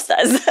everybody else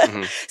does.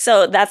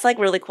 So that's like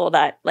really cool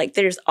that like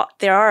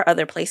there are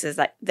other places,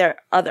 that there are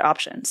other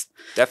options.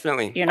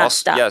 Definitely. You're not also,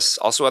 stuck. Yes.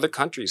 Also other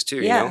countries too.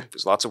 Yeah. You know,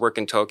 there's lots of work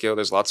in Tokyo.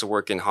 There's lots of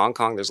work in Hong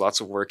Kong. There's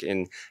lots of work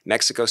in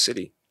Mexico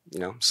City,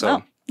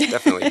 so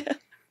definitely.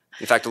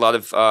 In fact, a lot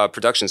of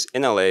productions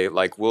in LA,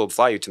 like, will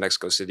fly you to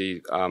Mexico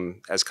City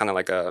as kind of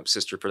like a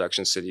sister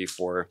production city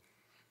for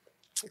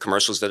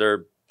commercials that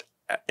are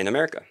in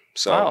America.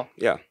 So,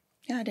 yeah.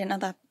 Yeah, I didn't know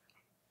that.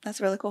 That's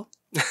really cool.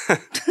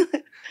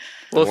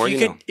 Well,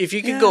 if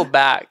you could go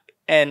back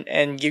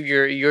and give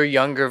your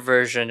younger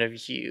version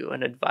of you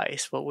an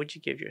advice, what would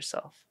you give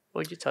yourself?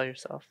 What would you tell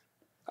yourself?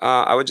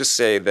 I would just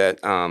say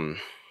that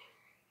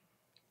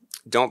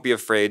don't be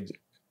afraid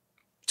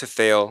to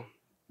fail,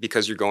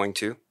 because you're going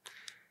to.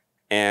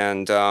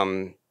 And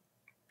I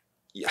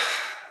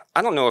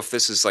don't know if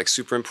this is like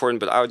super important,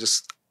 but I would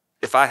just,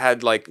 if I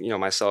had like,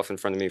 myself in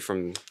front of me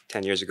from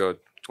 10 years ago,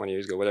 20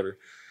 years ago, whatever,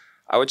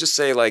 I would just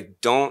say, like,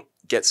 don't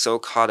get so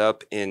caught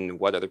up in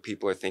what other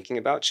people are thinking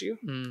about you.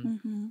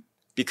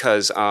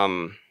 Because,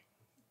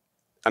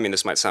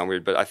 this might sound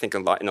weird, but I think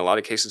in a lot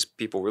of cases,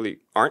 people really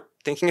aren't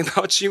thinking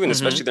about you, and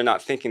especially they're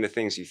not thinking the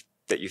things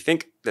that you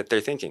think that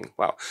they're thinking.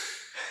 Wow.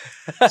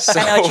 So,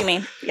 I know what you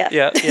mean. Yeah.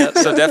 Yeah.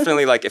 So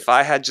definitely, like, if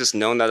I had just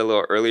known that a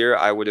little earlier,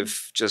 I would have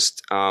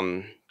just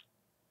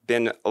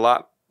been a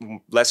lot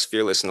less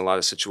fearless in a lot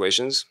of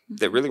situations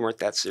that really weren't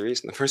that serious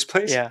in the first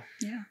place. Yeah.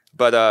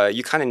 But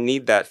you kind of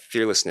need that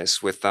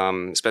fearlessness with,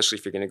 especially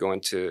if you're going to go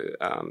into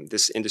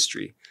this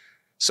industry.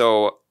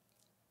 So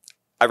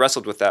I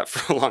wrestled with that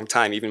for a long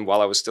time, even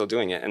while I was still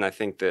doing it. And I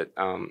think that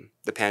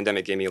the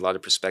pandemic gave me a lot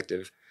of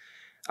perspective.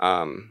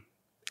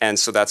 And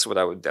so that's what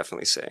I would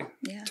definitely say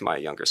to my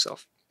younger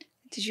self.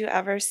 Did you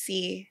ever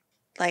see,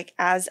 like,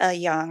 as a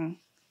young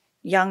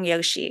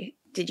Yoshi,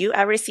 did you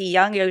ever see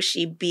young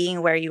Yoshi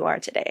being where you are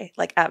today?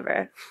 Like,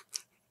 ever?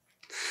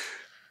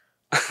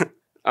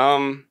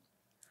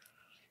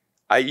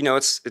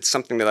 It's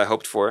something that I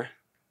hoped for.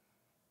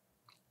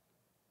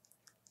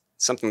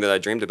 It's something that I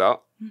dreamed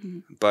about.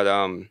 But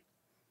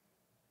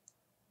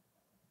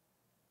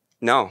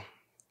no,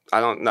 I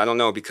don't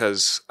know,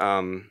 because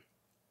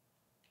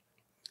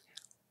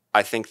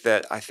I think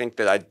that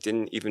I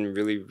didn't even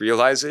really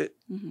realize it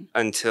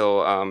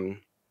until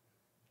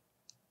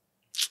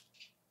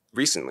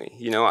recently.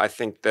 I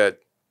think that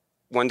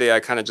one day I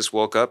kind of just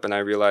woke up and I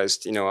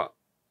realized,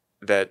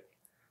 that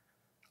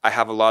I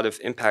have a lot of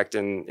impact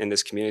in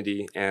this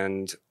community,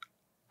 and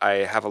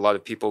I have a lot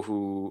of people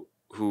who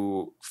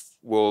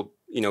will,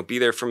 you know, be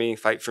there for me,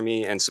 fight for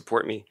me, and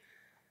support me.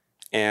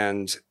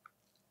 And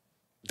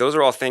those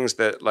are all things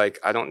that, like,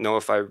 I don't know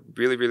if I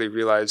really, really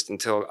realized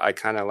until I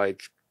kind of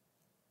like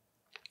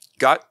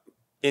got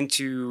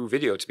into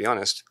video, to be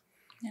honest.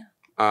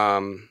 Yeah.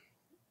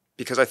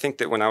 Because I think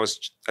that when I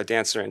was a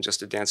dancer and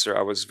just a dancer,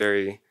 I was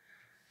very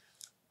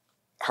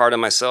hard on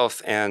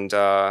myself and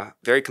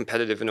very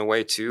competitive in a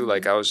way too.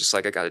 Like, I was just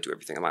like, I got to do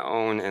everything on my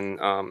own, and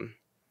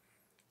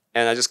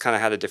I just kind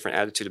of had a different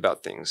attitude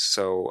about things.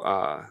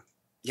 So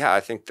yeah, I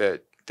think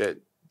that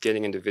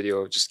getting into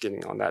video, just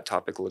getting on that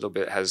topic a little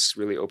bit, has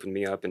really opened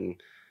me up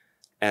and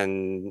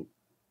you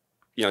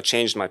know,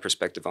 changed my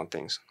perspective on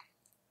things.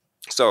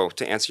 So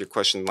to answer your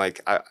question,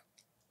 like,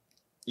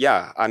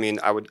 I mean,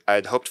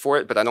 I'd hoped for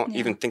it, but I don't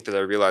even think that I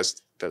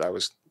realized that I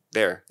was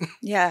there.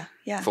 Yeah.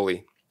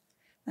 Fully.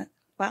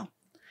 Wow.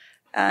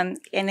 And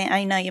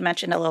I know you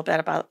mentioned a little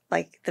bit about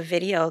like the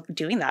video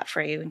doing that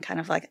for you and kind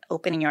of like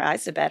opening your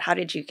eyes a bit. How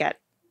did you get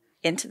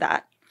into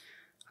that?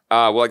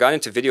 Well, I got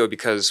into video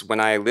because when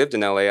I lived in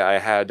LA, I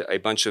had a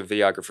bunch of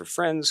videographer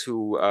friends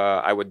who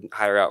I would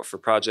hire out for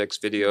projects,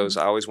 videos.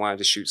 I always wanted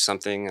to shoot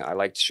something. I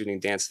liked shooting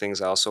dance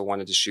things. I also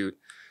wanted to shoot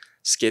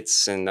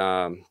skits and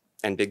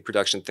big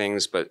production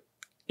things, but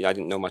you know, I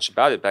didn't know much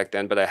about it back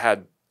then. But I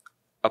had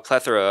a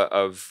plethora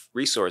of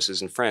resources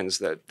and friends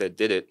that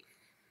did it.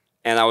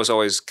 And I was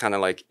always kind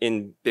of like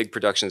in big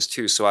productions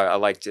too. So I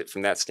liked it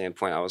from that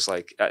standpoint. I was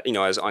like, you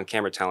know, as on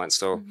camera talent.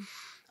 So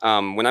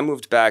when I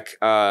moved back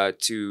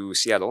to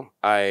Seattle,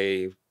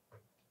 I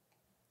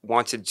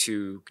wanted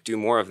to do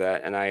more of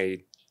that. And I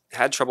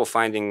had trouble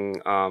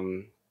finding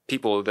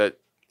people that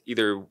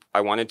either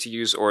I wanted to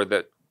use or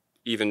that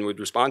even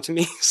would respond to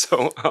me.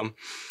 So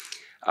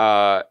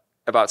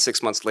about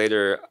 6 months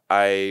later,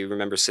 I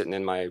remember sitting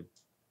in my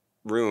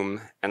room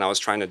and I was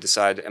trying to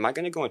decide, am I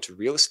going to go into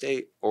real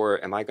estate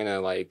or am I going to,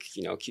 like,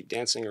 you know, keep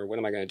dancing, or what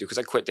am I going to do? Because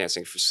I quit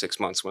dancing for 6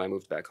 months when I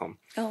moved back home.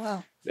 Oh,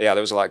 wow. Yeah,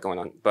 there was a lot going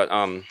on. But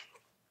I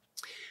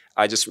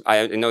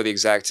know the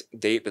exact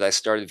date, but I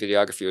started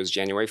videography. It was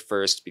January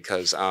 1st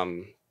because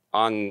on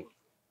New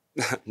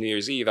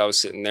Year's Eve, I was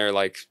sitting there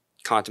like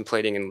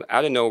contemplating, and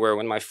out of nowhere,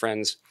 one of my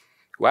friends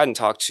who I hadn't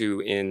talked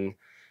to in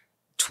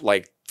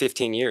like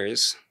 15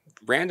 years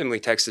randomly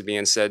texted me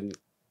and said,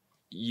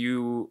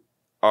 you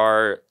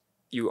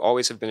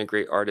always have been a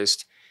great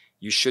artist.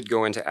 You should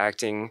go into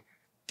acting.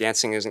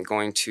 Dancing isn't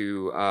going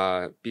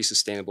to be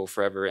sustainable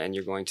forever, and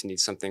you're going to need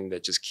something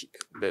that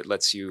that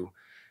lets you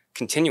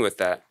continue with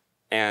that.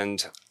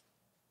 And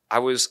I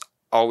was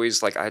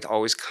always like, I'd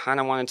always kind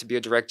of wanted to be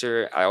a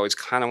director. I always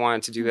kind of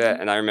wanted to do that.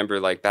 And I remember,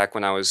 like, back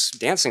when I was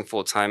dancing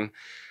full time,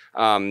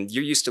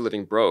 you're used to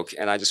living broke.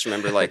 And I just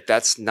remember, like,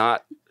 that's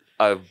not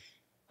a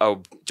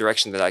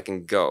direction that I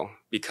can go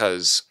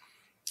because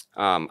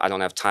I don't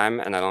have time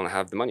and I don't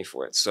have the money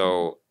for it.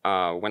 So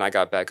when I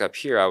got back up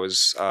here, I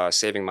was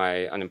saving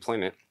my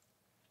unemployment.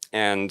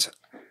 And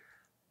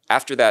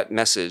after that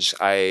message,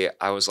 I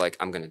was like,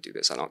 I'm going to do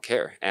this. I don't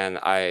care. And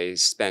I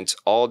spent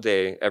all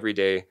day, every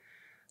day,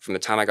 from the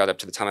time I got up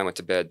to the time I went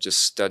to bed,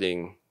 just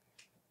studying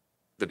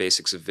the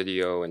basics of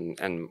video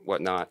and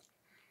whatnot.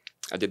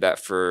 I did that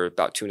for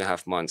about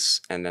 2.5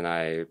 months, and then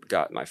I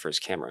got my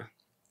first camera.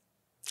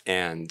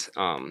 And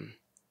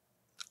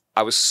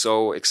I was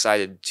so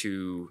excited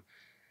to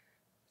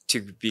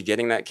be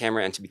getting that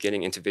camera and to be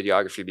getting into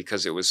videography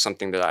because it was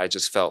something that I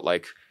just felt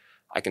like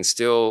I can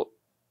still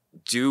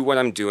do what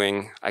I'm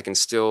doing. I can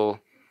still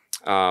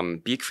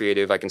be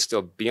creative. I can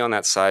still be on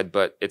that side,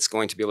 but it's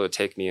going to be able to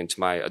take me into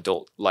my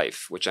adult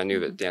life, which I knew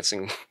that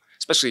dancing,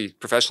 especially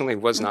professionally,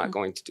 was not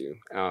going to do.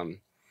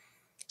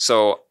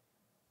 So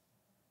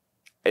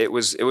it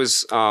was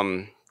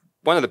one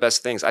of the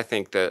best things I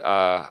think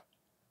that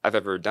I've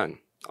ever done,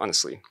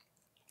 honestly.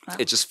 Wow.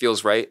 It just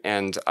feels right,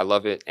 and I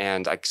love it,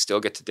 and I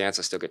still get to dance.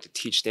 I still get to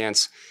teach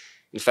dance.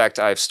 In fact,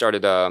 I've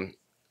started a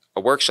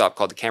workshop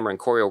called the Camera and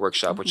Choreo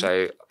Workshop, which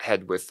I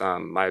head with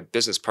my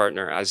business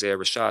partner, Isaiah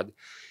Rashaad.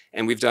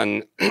 And we've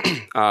done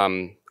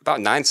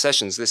about 9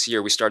 sessions this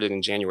year. We started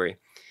in January.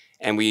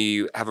 And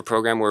we have a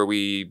program where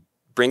we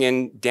bring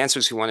in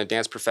dancers who want to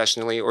dance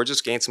professionally or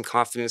just gain some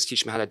confidence,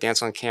 teach them how to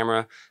dance on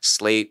camera,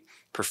 slate,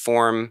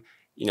 perform,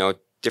 you know,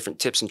 different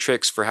tips and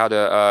tricks for how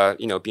to,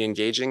 you know, be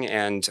engaging.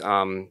 And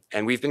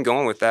we've been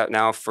going with that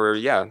now for,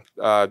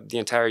 the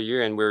entire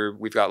year. And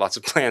we've got lots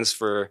of plans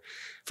for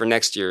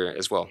next year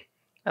as well.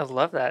 I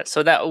love that.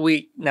 So now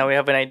we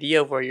have an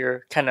idea of where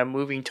you're kind of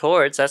moving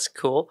towards. That's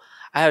cool.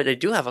 I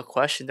do have a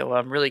question though.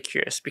 I'm really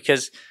curious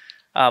because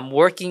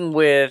working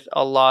with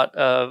a lot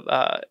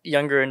of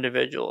younger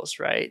individuals,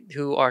 right,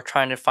 who are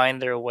trying to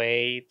find their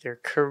way, their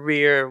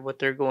career, what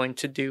they're going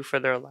to do for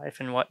their life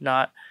and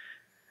whatnot.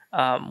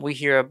 We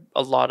hear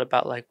a lot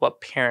about like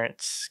what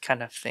parents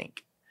kind of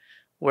think.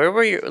 Where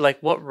were you,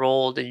 like, what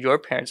role did your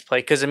parents play?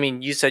 Because, I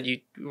mean, you said you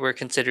were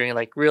considering,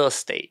 like, real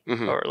estate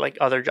or, like,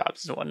 other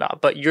jobs and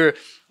whatnot. But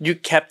you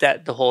kept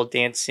that, the whole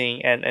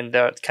dancing and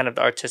the kind of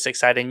the artistic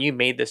side, and you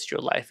made this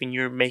your life, and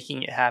you're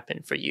making it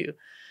happen for you.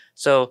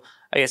 So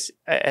I guess,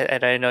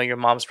 and I know your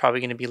mom's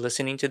probably going to be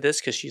listening to this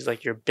because she's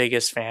like your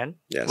biggest fan.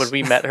 Yes. When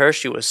we met her,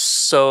 she was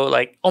so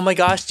like, oh my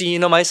gosh, do you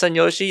know my son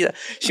Yoshi?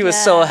 She was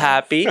so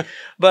happy.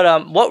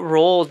 But what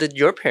role did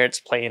your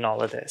parents play in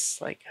all of this?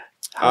 Like,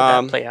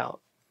 how did that play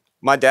out?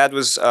 My dad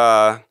was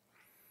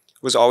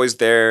always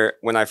there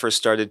when I first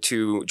started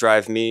to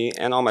drive me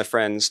and all my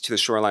friends to the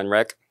Shoreline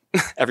Rec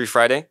every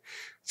Friday.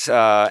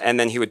 And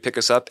then he would pick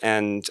us up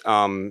and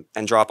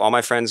drop all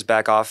my friends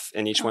back off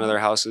in each one of their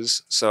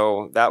houses.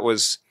 So that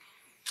was,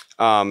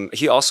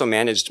 he also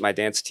managed my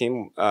dance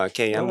team,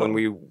 KM. When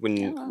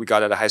we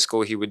got out of high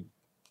school, he would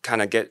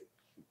kind of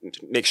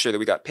make sure that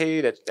we got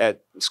paid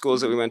at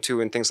schools that we went to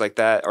and things like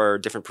that, or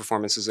different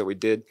performances that we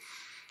did.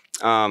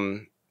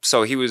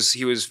 So he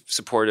was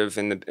supportive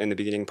in the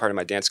beginning part of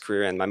my dance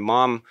career. And my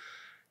mom,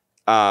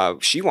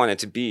 she wanted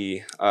to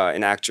be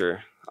an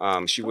actor.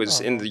 She was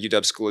in the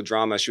UW School of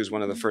Drama. She was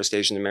one of the first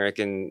Asian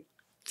American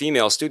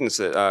female students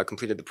that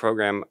completed the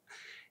program.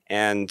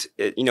 And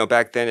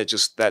back then, it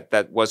just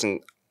that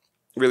wasn't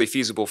really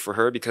feasible for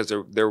her because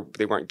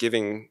they weren't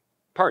giving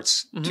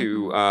parts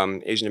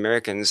to Asian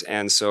Americans.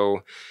 And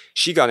so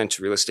she got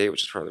into real estate,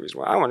 which is part of the reason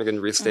why I want to get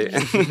into real estate.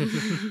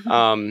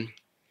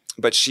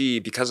 But she,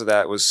 because of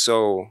that, was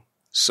so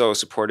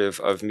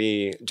supportive of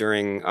me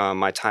during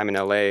my time in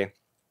LA.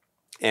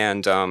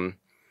 And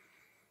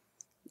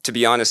to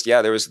be honest,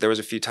 yeah, there was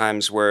a few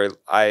times where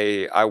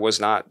I was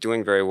not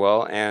doing very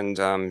well,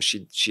 and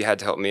she had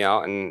to help me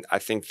out. And I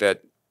think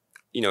that,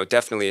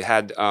 definitely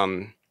had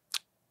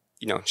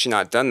she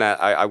not done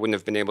that, I wouldn't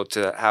have been able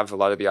to have a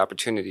lot of the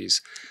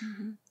opportunities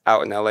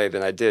out in LA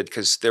than I did,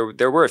 because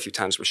there were a few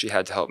times where she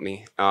had to help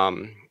me.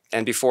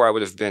 And before, I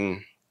would have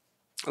been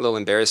a little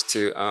embarrassed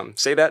to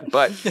say that,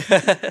 but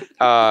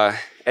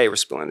hey, we're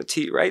spilling the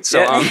tea, right?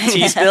 So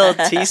tea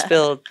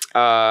spilled.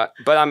 But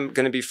I'm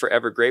going to be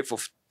forever grateful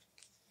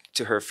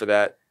to her for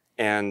that.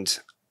 And,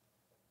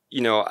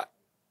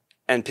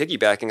 and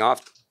piggybacking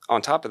off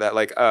on top of that,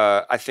 like,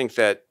 I think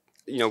that,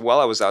 while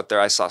I was out there,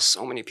 I saw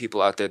so many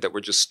people out there that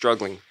were just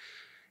struggling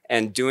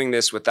and doing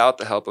this without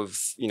the help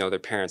of, their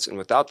parents and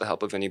without the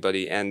help of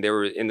anybody. And they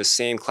were in the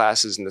same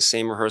classes and the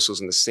same rehearsals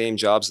and the same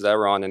jobs that I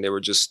were on. And they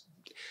were just,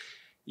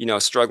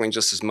 struggling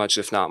just as much,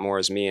 if not more,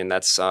 as me. And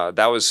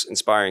that was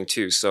inspiring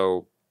too.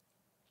 So,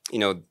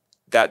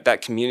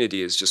 that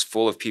community is just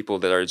full of people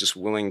that are just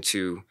willing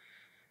to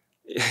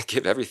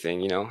give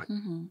everything,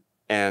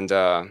 And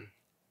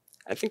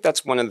I think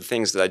that's one of the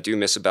things that I do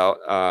miss about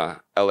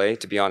LA,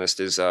 to be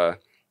honest, is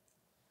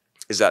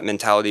that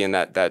mentality and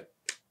that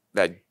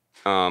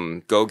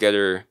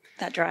go-getter,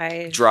 that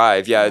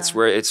drive. Yeah,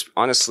 it's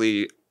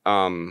honestly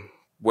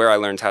where I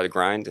learned how to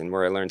grind and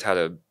where I learned how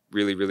to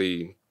really,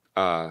 really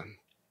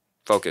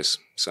focus.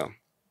 So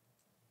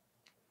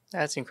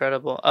that's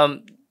incredible.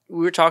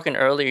 We were talking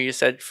earlier, you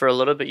said for a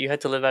little bit you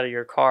had to live out of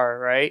your car,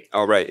 right?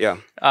 Oh, right, yeah.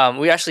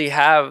 We actually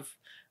have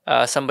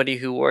somebody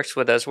who worked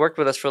with us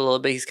for a little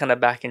bit. He's kind of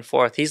back and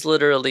forth. He's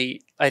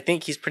literally, I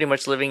think he's pretty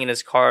much living in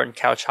his car and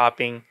couch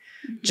hopping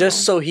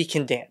just so he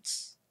can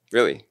dance.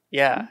 Really?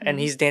 Yeah. And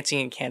he's dancing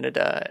in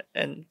Canada,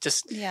 and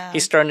just,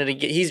 he's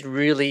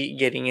really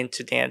getting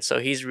into dance. So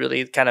he's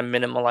really kind of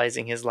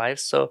minimalizing his life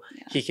so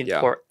he can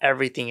pour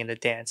everything into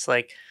dance.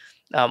 Like,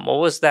 what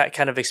was that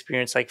kind of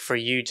experience like for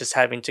you, just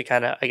having to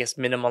kind of, I guess,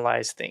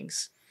 minimalize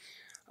things?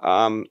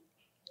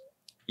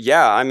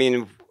 Yeah, I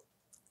mean,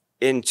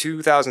 in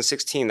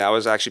 2016, that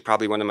was actually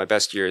probably one of my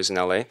best years in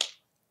LA.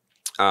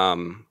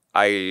 In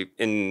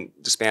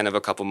the span of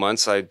a couple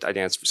months, I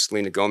danced for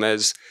Selena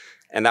Gomez,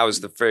 and that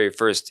was the very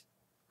first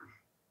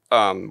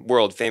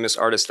world famous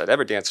artist I'd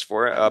ever danced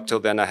for. Up till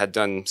then, I had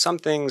done some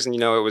things, and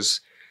it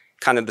was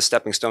kind of the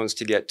stepping stones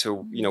to get to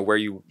where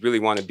you really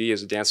want to be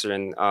as a dancer.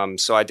 And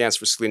so I danced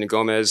for Selena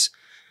Gomez,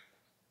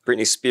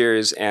 Britney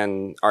Spears,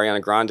 and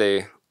Ariana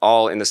Grande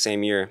all in the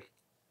same year.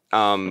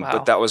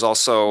 But that was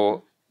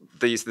also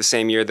the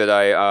same year that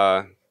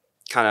I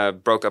kind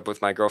of broke up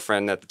with my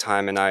girlfriend at the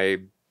time, and I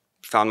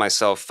found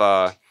myself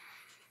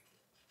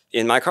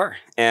in my car.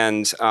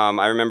 And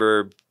I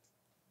remember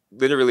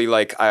literally,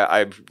 like,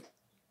 I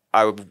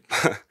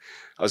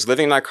was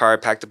living in my car,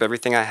 packed up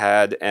everything I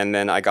had, and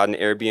then I got an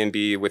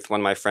Airbnb with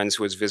one of my friends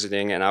who was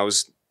visiting, and I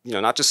was,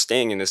 not just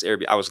staying in this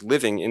Airbnb, I was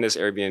living in this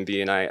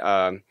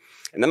Airbnb,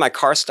 and then my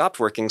car stopped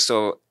working.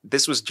 So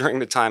this was during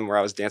the time where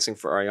I was dancing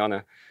for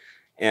Ariana.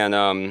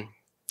 And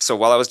so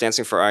while I was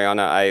dancing for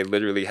Ariana, I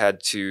literally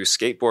had to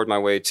skateboard my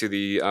way to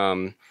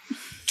the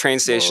train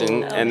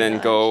station and then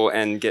go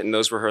and get in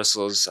those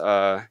rehearsals,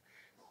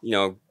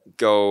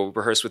 go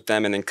rehearse with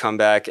them and then come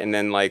back and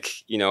then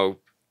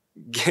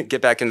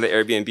get back into the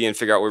Airbnb and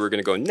figure out where we were going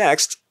to go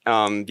next,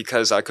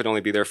 because I could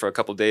only be there for a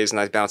couple of days, and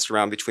I bounced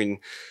around between,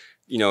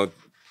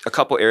 a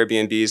couple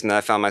Airbnbs, and then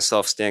I found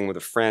myself staying with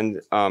a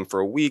friend for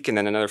a week, and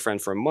then another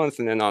friend for a month,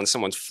 and then on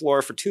someone's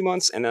floor for 2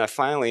 months, and then I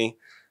finally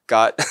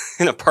got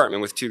an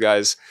apartment with two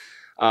guys,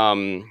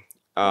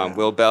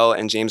 Will Bell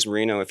and James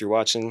Marino. If you're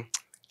watching,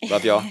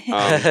 love y'all.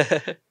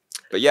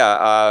 But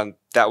yeah,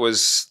 that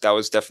was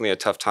definitely a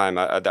tough time.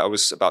 That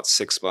was about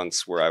 6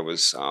 months where I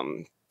was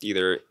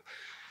either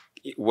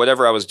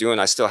whatever I was doing,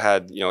 I still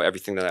had,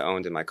 everything that I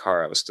owned in my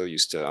car. I was still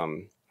used to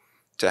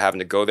having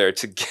to go there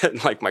to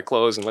get like my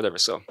clothes and whatever.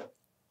 So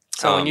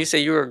when you say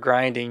you were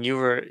grinding, you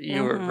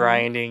were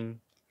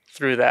grinding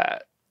through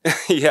that.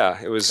 Yeah,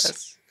 it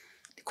was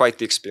quite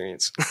the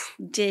experience.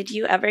 Did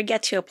you ever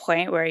get to a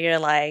point where you're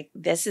like,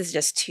 this is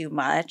just too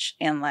much,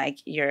 and like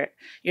you're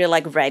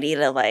like ready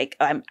to like,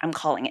 I'm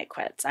calling it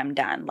quits, I'm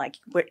done? Like,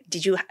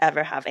 did you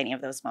ever have any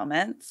of those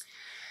moments?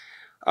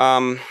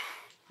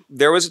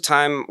 There was a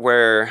time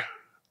where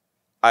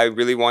I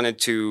really wanted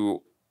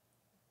to.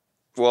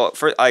 Well,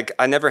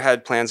 I never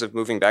had plans of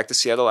moving back to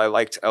Seattle. I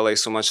liked LA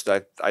so much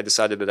that I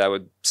decided that I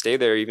would stay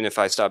there even if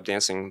I stopped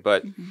dancing.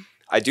 But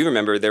I do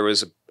remember there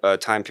was a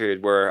time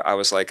period where I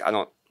was like, I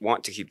don't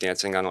want to keep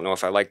dancing. I don't know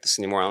if I like this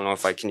anymore. I don't know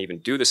if I can even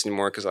do this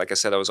anymore, because like I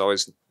said, I was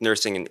always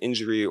nursing an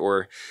injury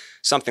or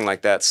something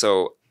like that.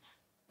 So,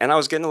 and I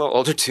was getting a little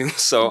older too.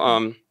 So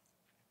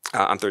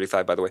I'm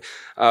 35, by the way.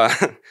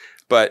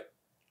 But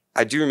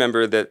I do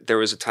remember that there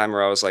was a time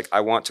where I was like, I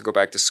want to go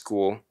back to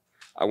school.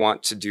 I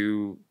want to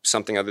do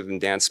something other than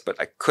dance, but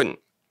I couldn't,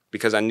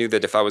 because I knew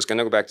that if I was going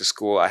to go back to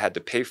school, I had to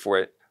pay for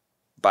it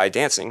by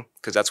dancing,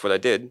 because that's what I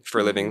did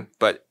for a living.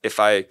 But if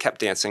I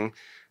kept dancing,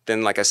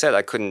 then like I said,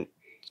 I couldn't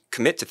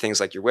commit to things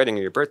like your wedding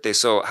or your birthday.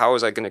 So how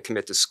was I going to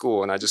commit to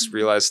school? And I just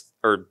realized,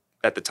 or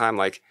at the time,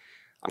 like,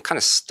 I'm kind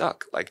of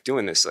stuck like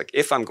doing this. Like,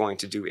 if I'm going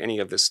to do any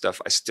of this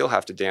stuff, I still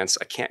have to dance.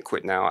 I can't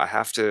quit now. I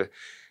have to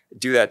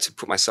do that to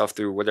put myself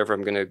through whatever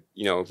I'm going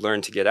to,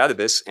 learn to get out of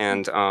this.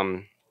 And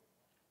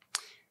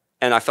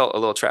I felt a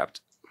little trapped,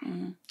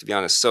 to be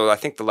honest. So I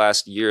think the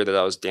last year that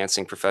I was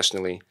dancing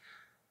professionally,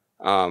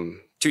 2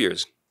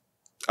 years,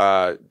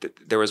 there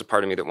was a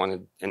part of me that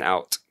wanted an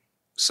out.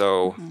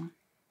 So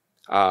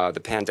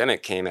the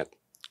pandemic came at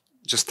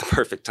just the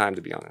perfect time,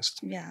 to be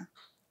honest. Yeah,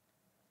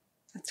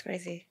 that's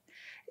crazy.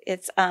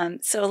 It's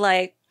so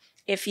like,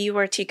 if you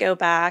were to go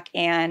back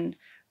and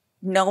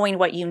knowing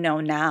what you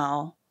know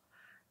now,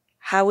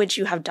 how would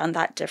you have done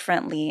that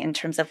differently in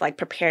terms of like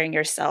preparing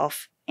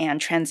yourself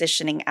and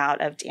transitioning out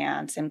of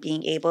dance and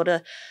being able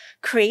to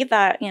create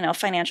that,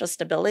 financial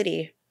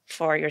stability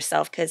for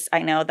yourself? Because I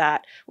know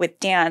that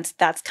with dance,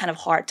 that's kind of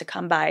hard to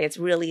come by. It's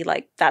really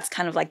like, that's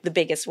kind of like the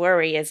biggest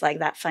worry, is like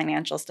that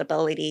financial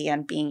stability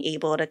and being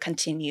able to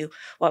continue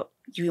what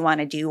you want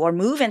to do or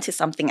move into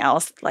something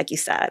else, like you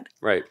said.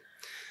 Right.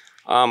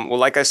 Well,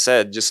 like I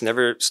said, just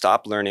never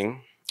stop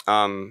learning.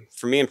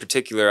 For me in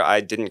particular,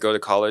 I didn't go to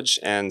college,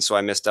 and so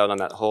I missed out on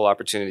that whole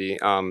opportunity.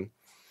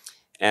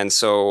 And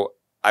so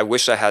I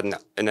wish I had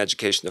an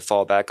education to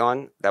fall back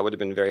on. That would have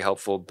been very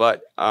helpful.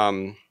 But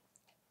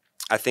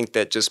I think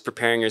that just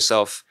preparing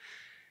yourself,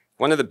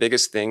 one of the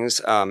biggest things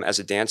as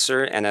a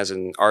dancer and as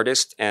an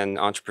artist and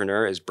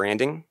entrepreneur is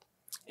branding.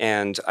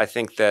 And I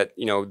think that,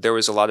 there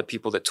was a lot of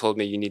people that told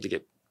me you need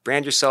to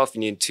brand yourself,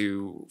 you need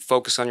to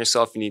focus on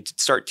yourself, you need to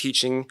start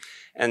teaching.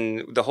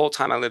 And the whole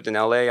time I lived in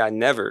LA, I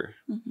never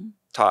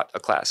taught a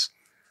class.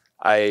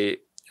 I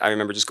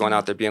remember just going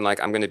out there being like,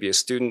 I'm going to be a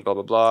student, blah,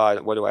 blah, blah.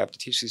 What do I have to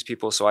teach these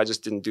people? So I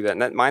just didn't do that.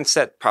 And that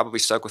mindset probably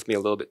stuck with me a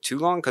little bit too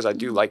long, because I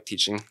do like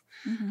teaching,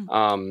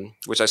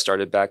 which I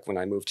started back when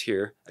I moved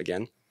here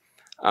again.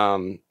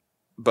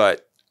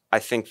 But I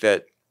think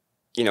that,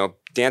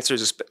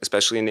 dancers,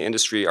 especially in the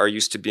industry, are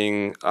used to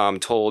being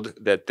told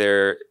that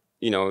they're,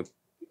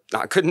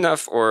 not good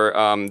enough, or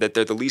that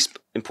they're the least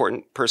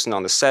important person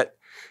on the set.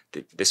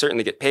 They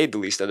certainly get paid the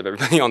least out of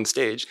everybody on the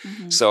stage.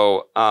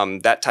 So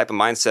that type of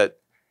mindset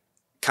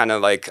kind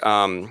of like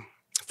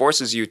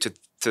forces you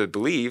to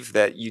believe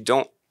that you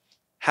don't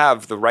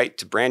have the right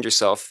to brand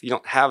yourself. You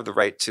don't have the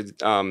right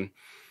to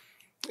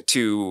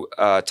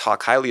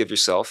talk highly of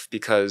yourself,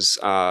 because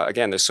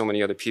again, there's so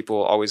many other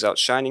people always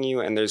outshining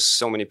you, and there's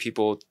so many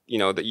people,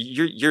 that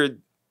you're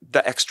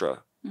the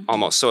extra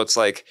almost. So it's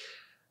like,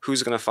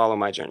 who's going to follow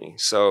my journey?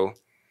 So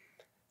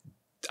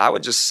I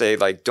would just say,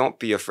 like, don't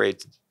be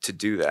afraid to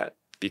do that,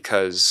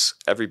 because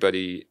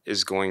everybody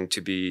is going to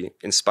be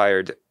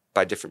inspired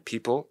by different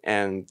people,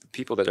 and the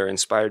people that are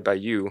inspired by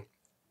you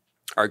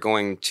are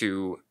going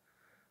to,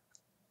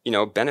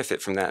 benefit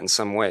from that in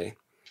some way.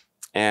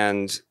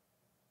 And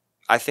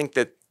I think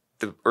that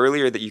the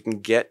earlier that you can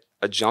get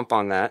a jump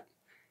on that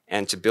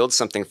and to build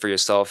something for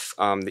yourself,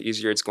 the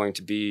easier it's going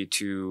to be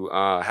to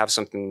have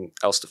something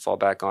else to fall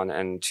back on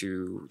and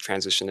to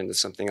transition into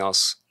something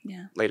else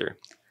later,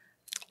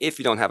 if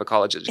you don't have a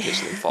college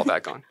education to fall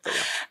back on. But,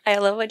 I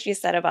love what you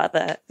said about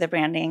the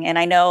branding. And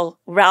I know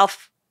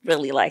Ralph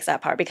really likes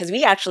that part, because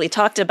we actually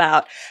talked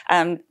about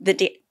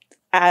the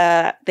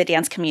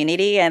dance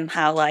community and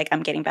how, like,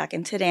 I'm getting back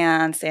into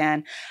dance,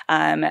 and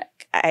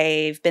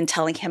I've been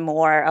telling him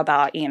more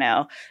about,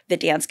 the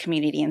dance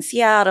community in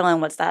Seattle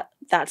and what's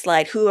that's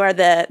like, who are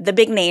the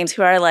big names,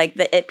 who are like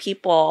the it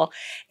people.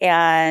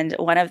 And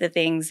one of the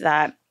things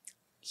that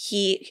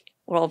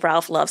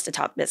Ralph loves to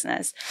talk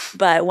business,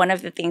 but one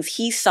of the things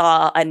he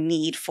saw a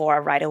need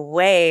for right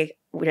away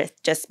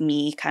with just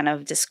me kind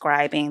of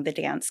describing the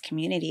dance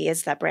community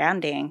is that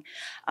branding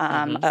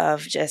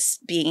of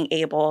just being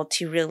able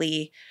to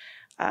really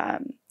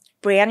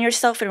brand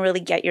yourself and really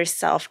get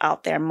yourself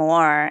out there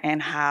more,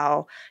 and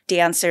how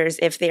dancers,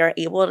 if they are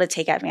able to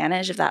take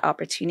advantage of that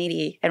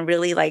opportunity and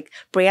really like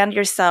brand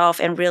yourself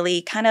and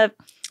really kind of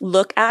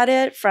look at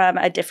it from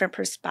a different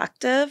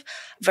perspective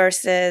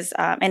versus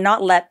and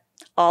not let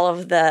all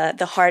of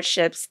the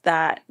hardships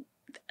that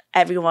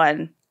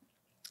everyone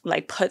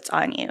like puts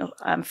on you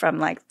from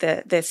like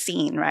the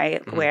scene,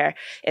 right? Mm-hmm. Where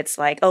it's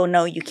like, oh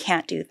no, you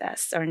can't do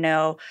this, or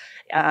no,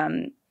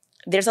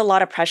 there's a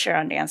lot of pressure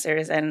on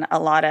dancers and a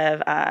lot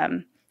of,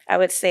 I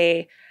would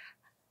say,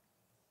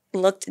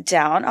 looked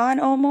down on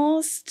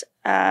almost.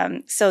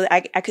 So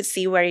I could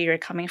see where you're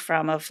coming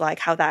from, of like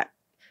how that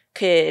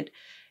could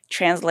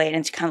translate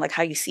into kind of like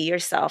how you see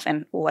yourself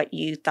and what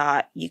you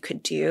thought you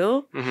could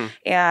do. Mm-hmm.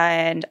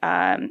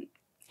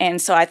 And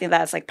so I think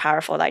that's like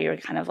powerful that you're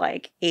kind of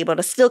like able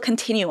to still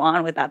continue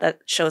on with that.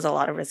 That shows a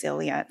lot of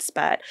resilience.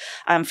 But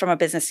from a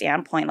business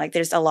standpoint, like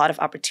there's a lot of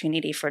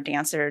opportunity for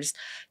dancers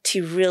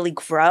to really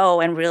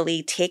grow and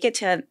really take it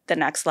to the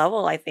next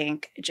level, I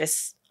think,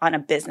 just on a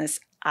business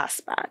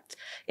aspect,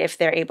 if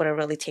they're able to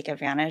really take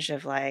advantage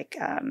of like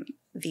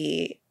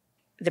the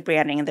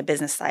branding and the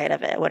business side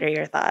of it. What are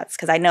your thoughts?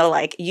 Because I know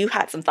like you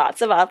had some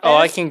thoughts about this. Oh,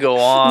 I can go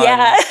on.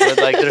 Yeah. But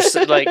like there's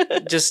like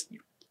just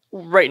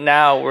right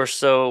now we're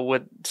so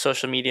with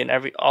social media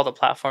and all the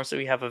platforms that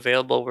we have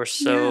available, we're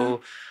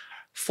so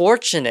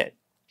fortunate,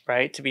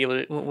 right? To be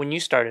able to, when you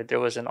started, there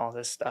wasn't all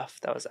this stuff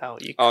that was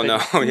out. You oh no,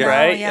 yeah.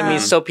 Right? Yeah. I mean,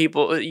 so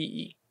people,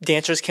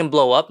 dancers can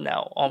blow up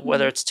now on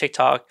whether it's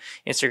TikTok,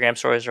 Instagram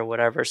stories, or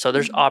whatever. So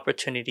there's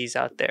opportunities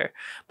out there.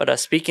 But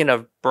speaking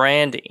of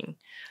branding,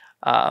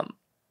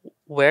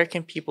 where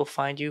can people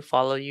find you,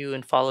 follow you,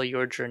 and follow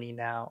your journey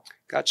now?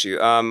 Got you.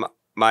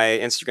 My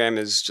Instagram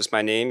is just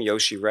my name,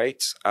 Yoshi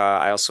Wright.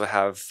 I also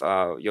have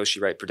Yoshi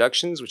Wright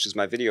Productions, which is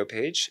my video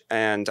page.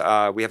 And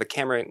we have a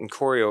camera and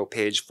choreo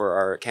page for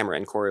our camera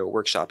and choreo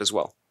workshop as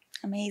well.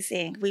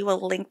 Amazing. We will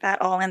link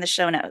that all in the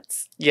show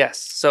notes. Yes.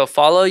 So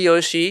follow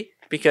Yoshi,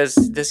 because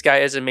this guy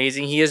is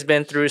amazing. He has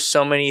been through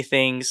so many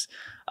things.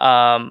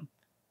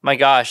 My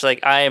gosh, like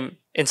I am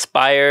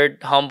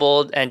inspired,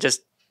 humbled, and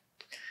just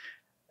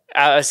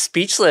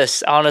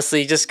speechless,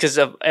 honestly, just because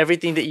of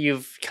everything that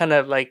you've kind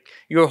of like,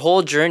 your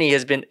whole journey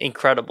has been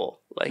incredible.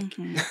 Like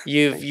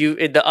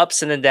the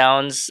ups and the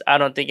downs, I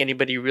don't think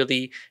anybody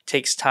really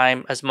takes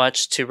time as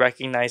much to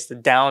recognize the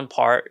down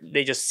part.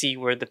 They just see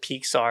where the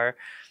peaks are.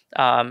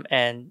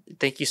 And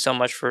thank you so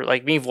much for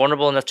like being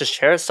vulnerable enough to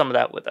share some of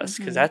that with us,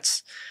 because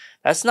that's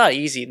not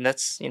easy. And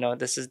that's,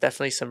 this is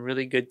definitely some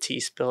really good tea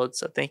spilled.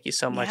 So thank you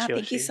so much, Yoshi.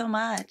 Thank you so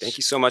much. Thank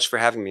you so much for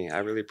having me. I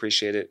really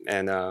appreciate it.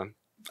 And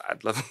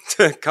I'd love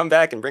to come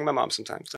back and bring my mom sometimes.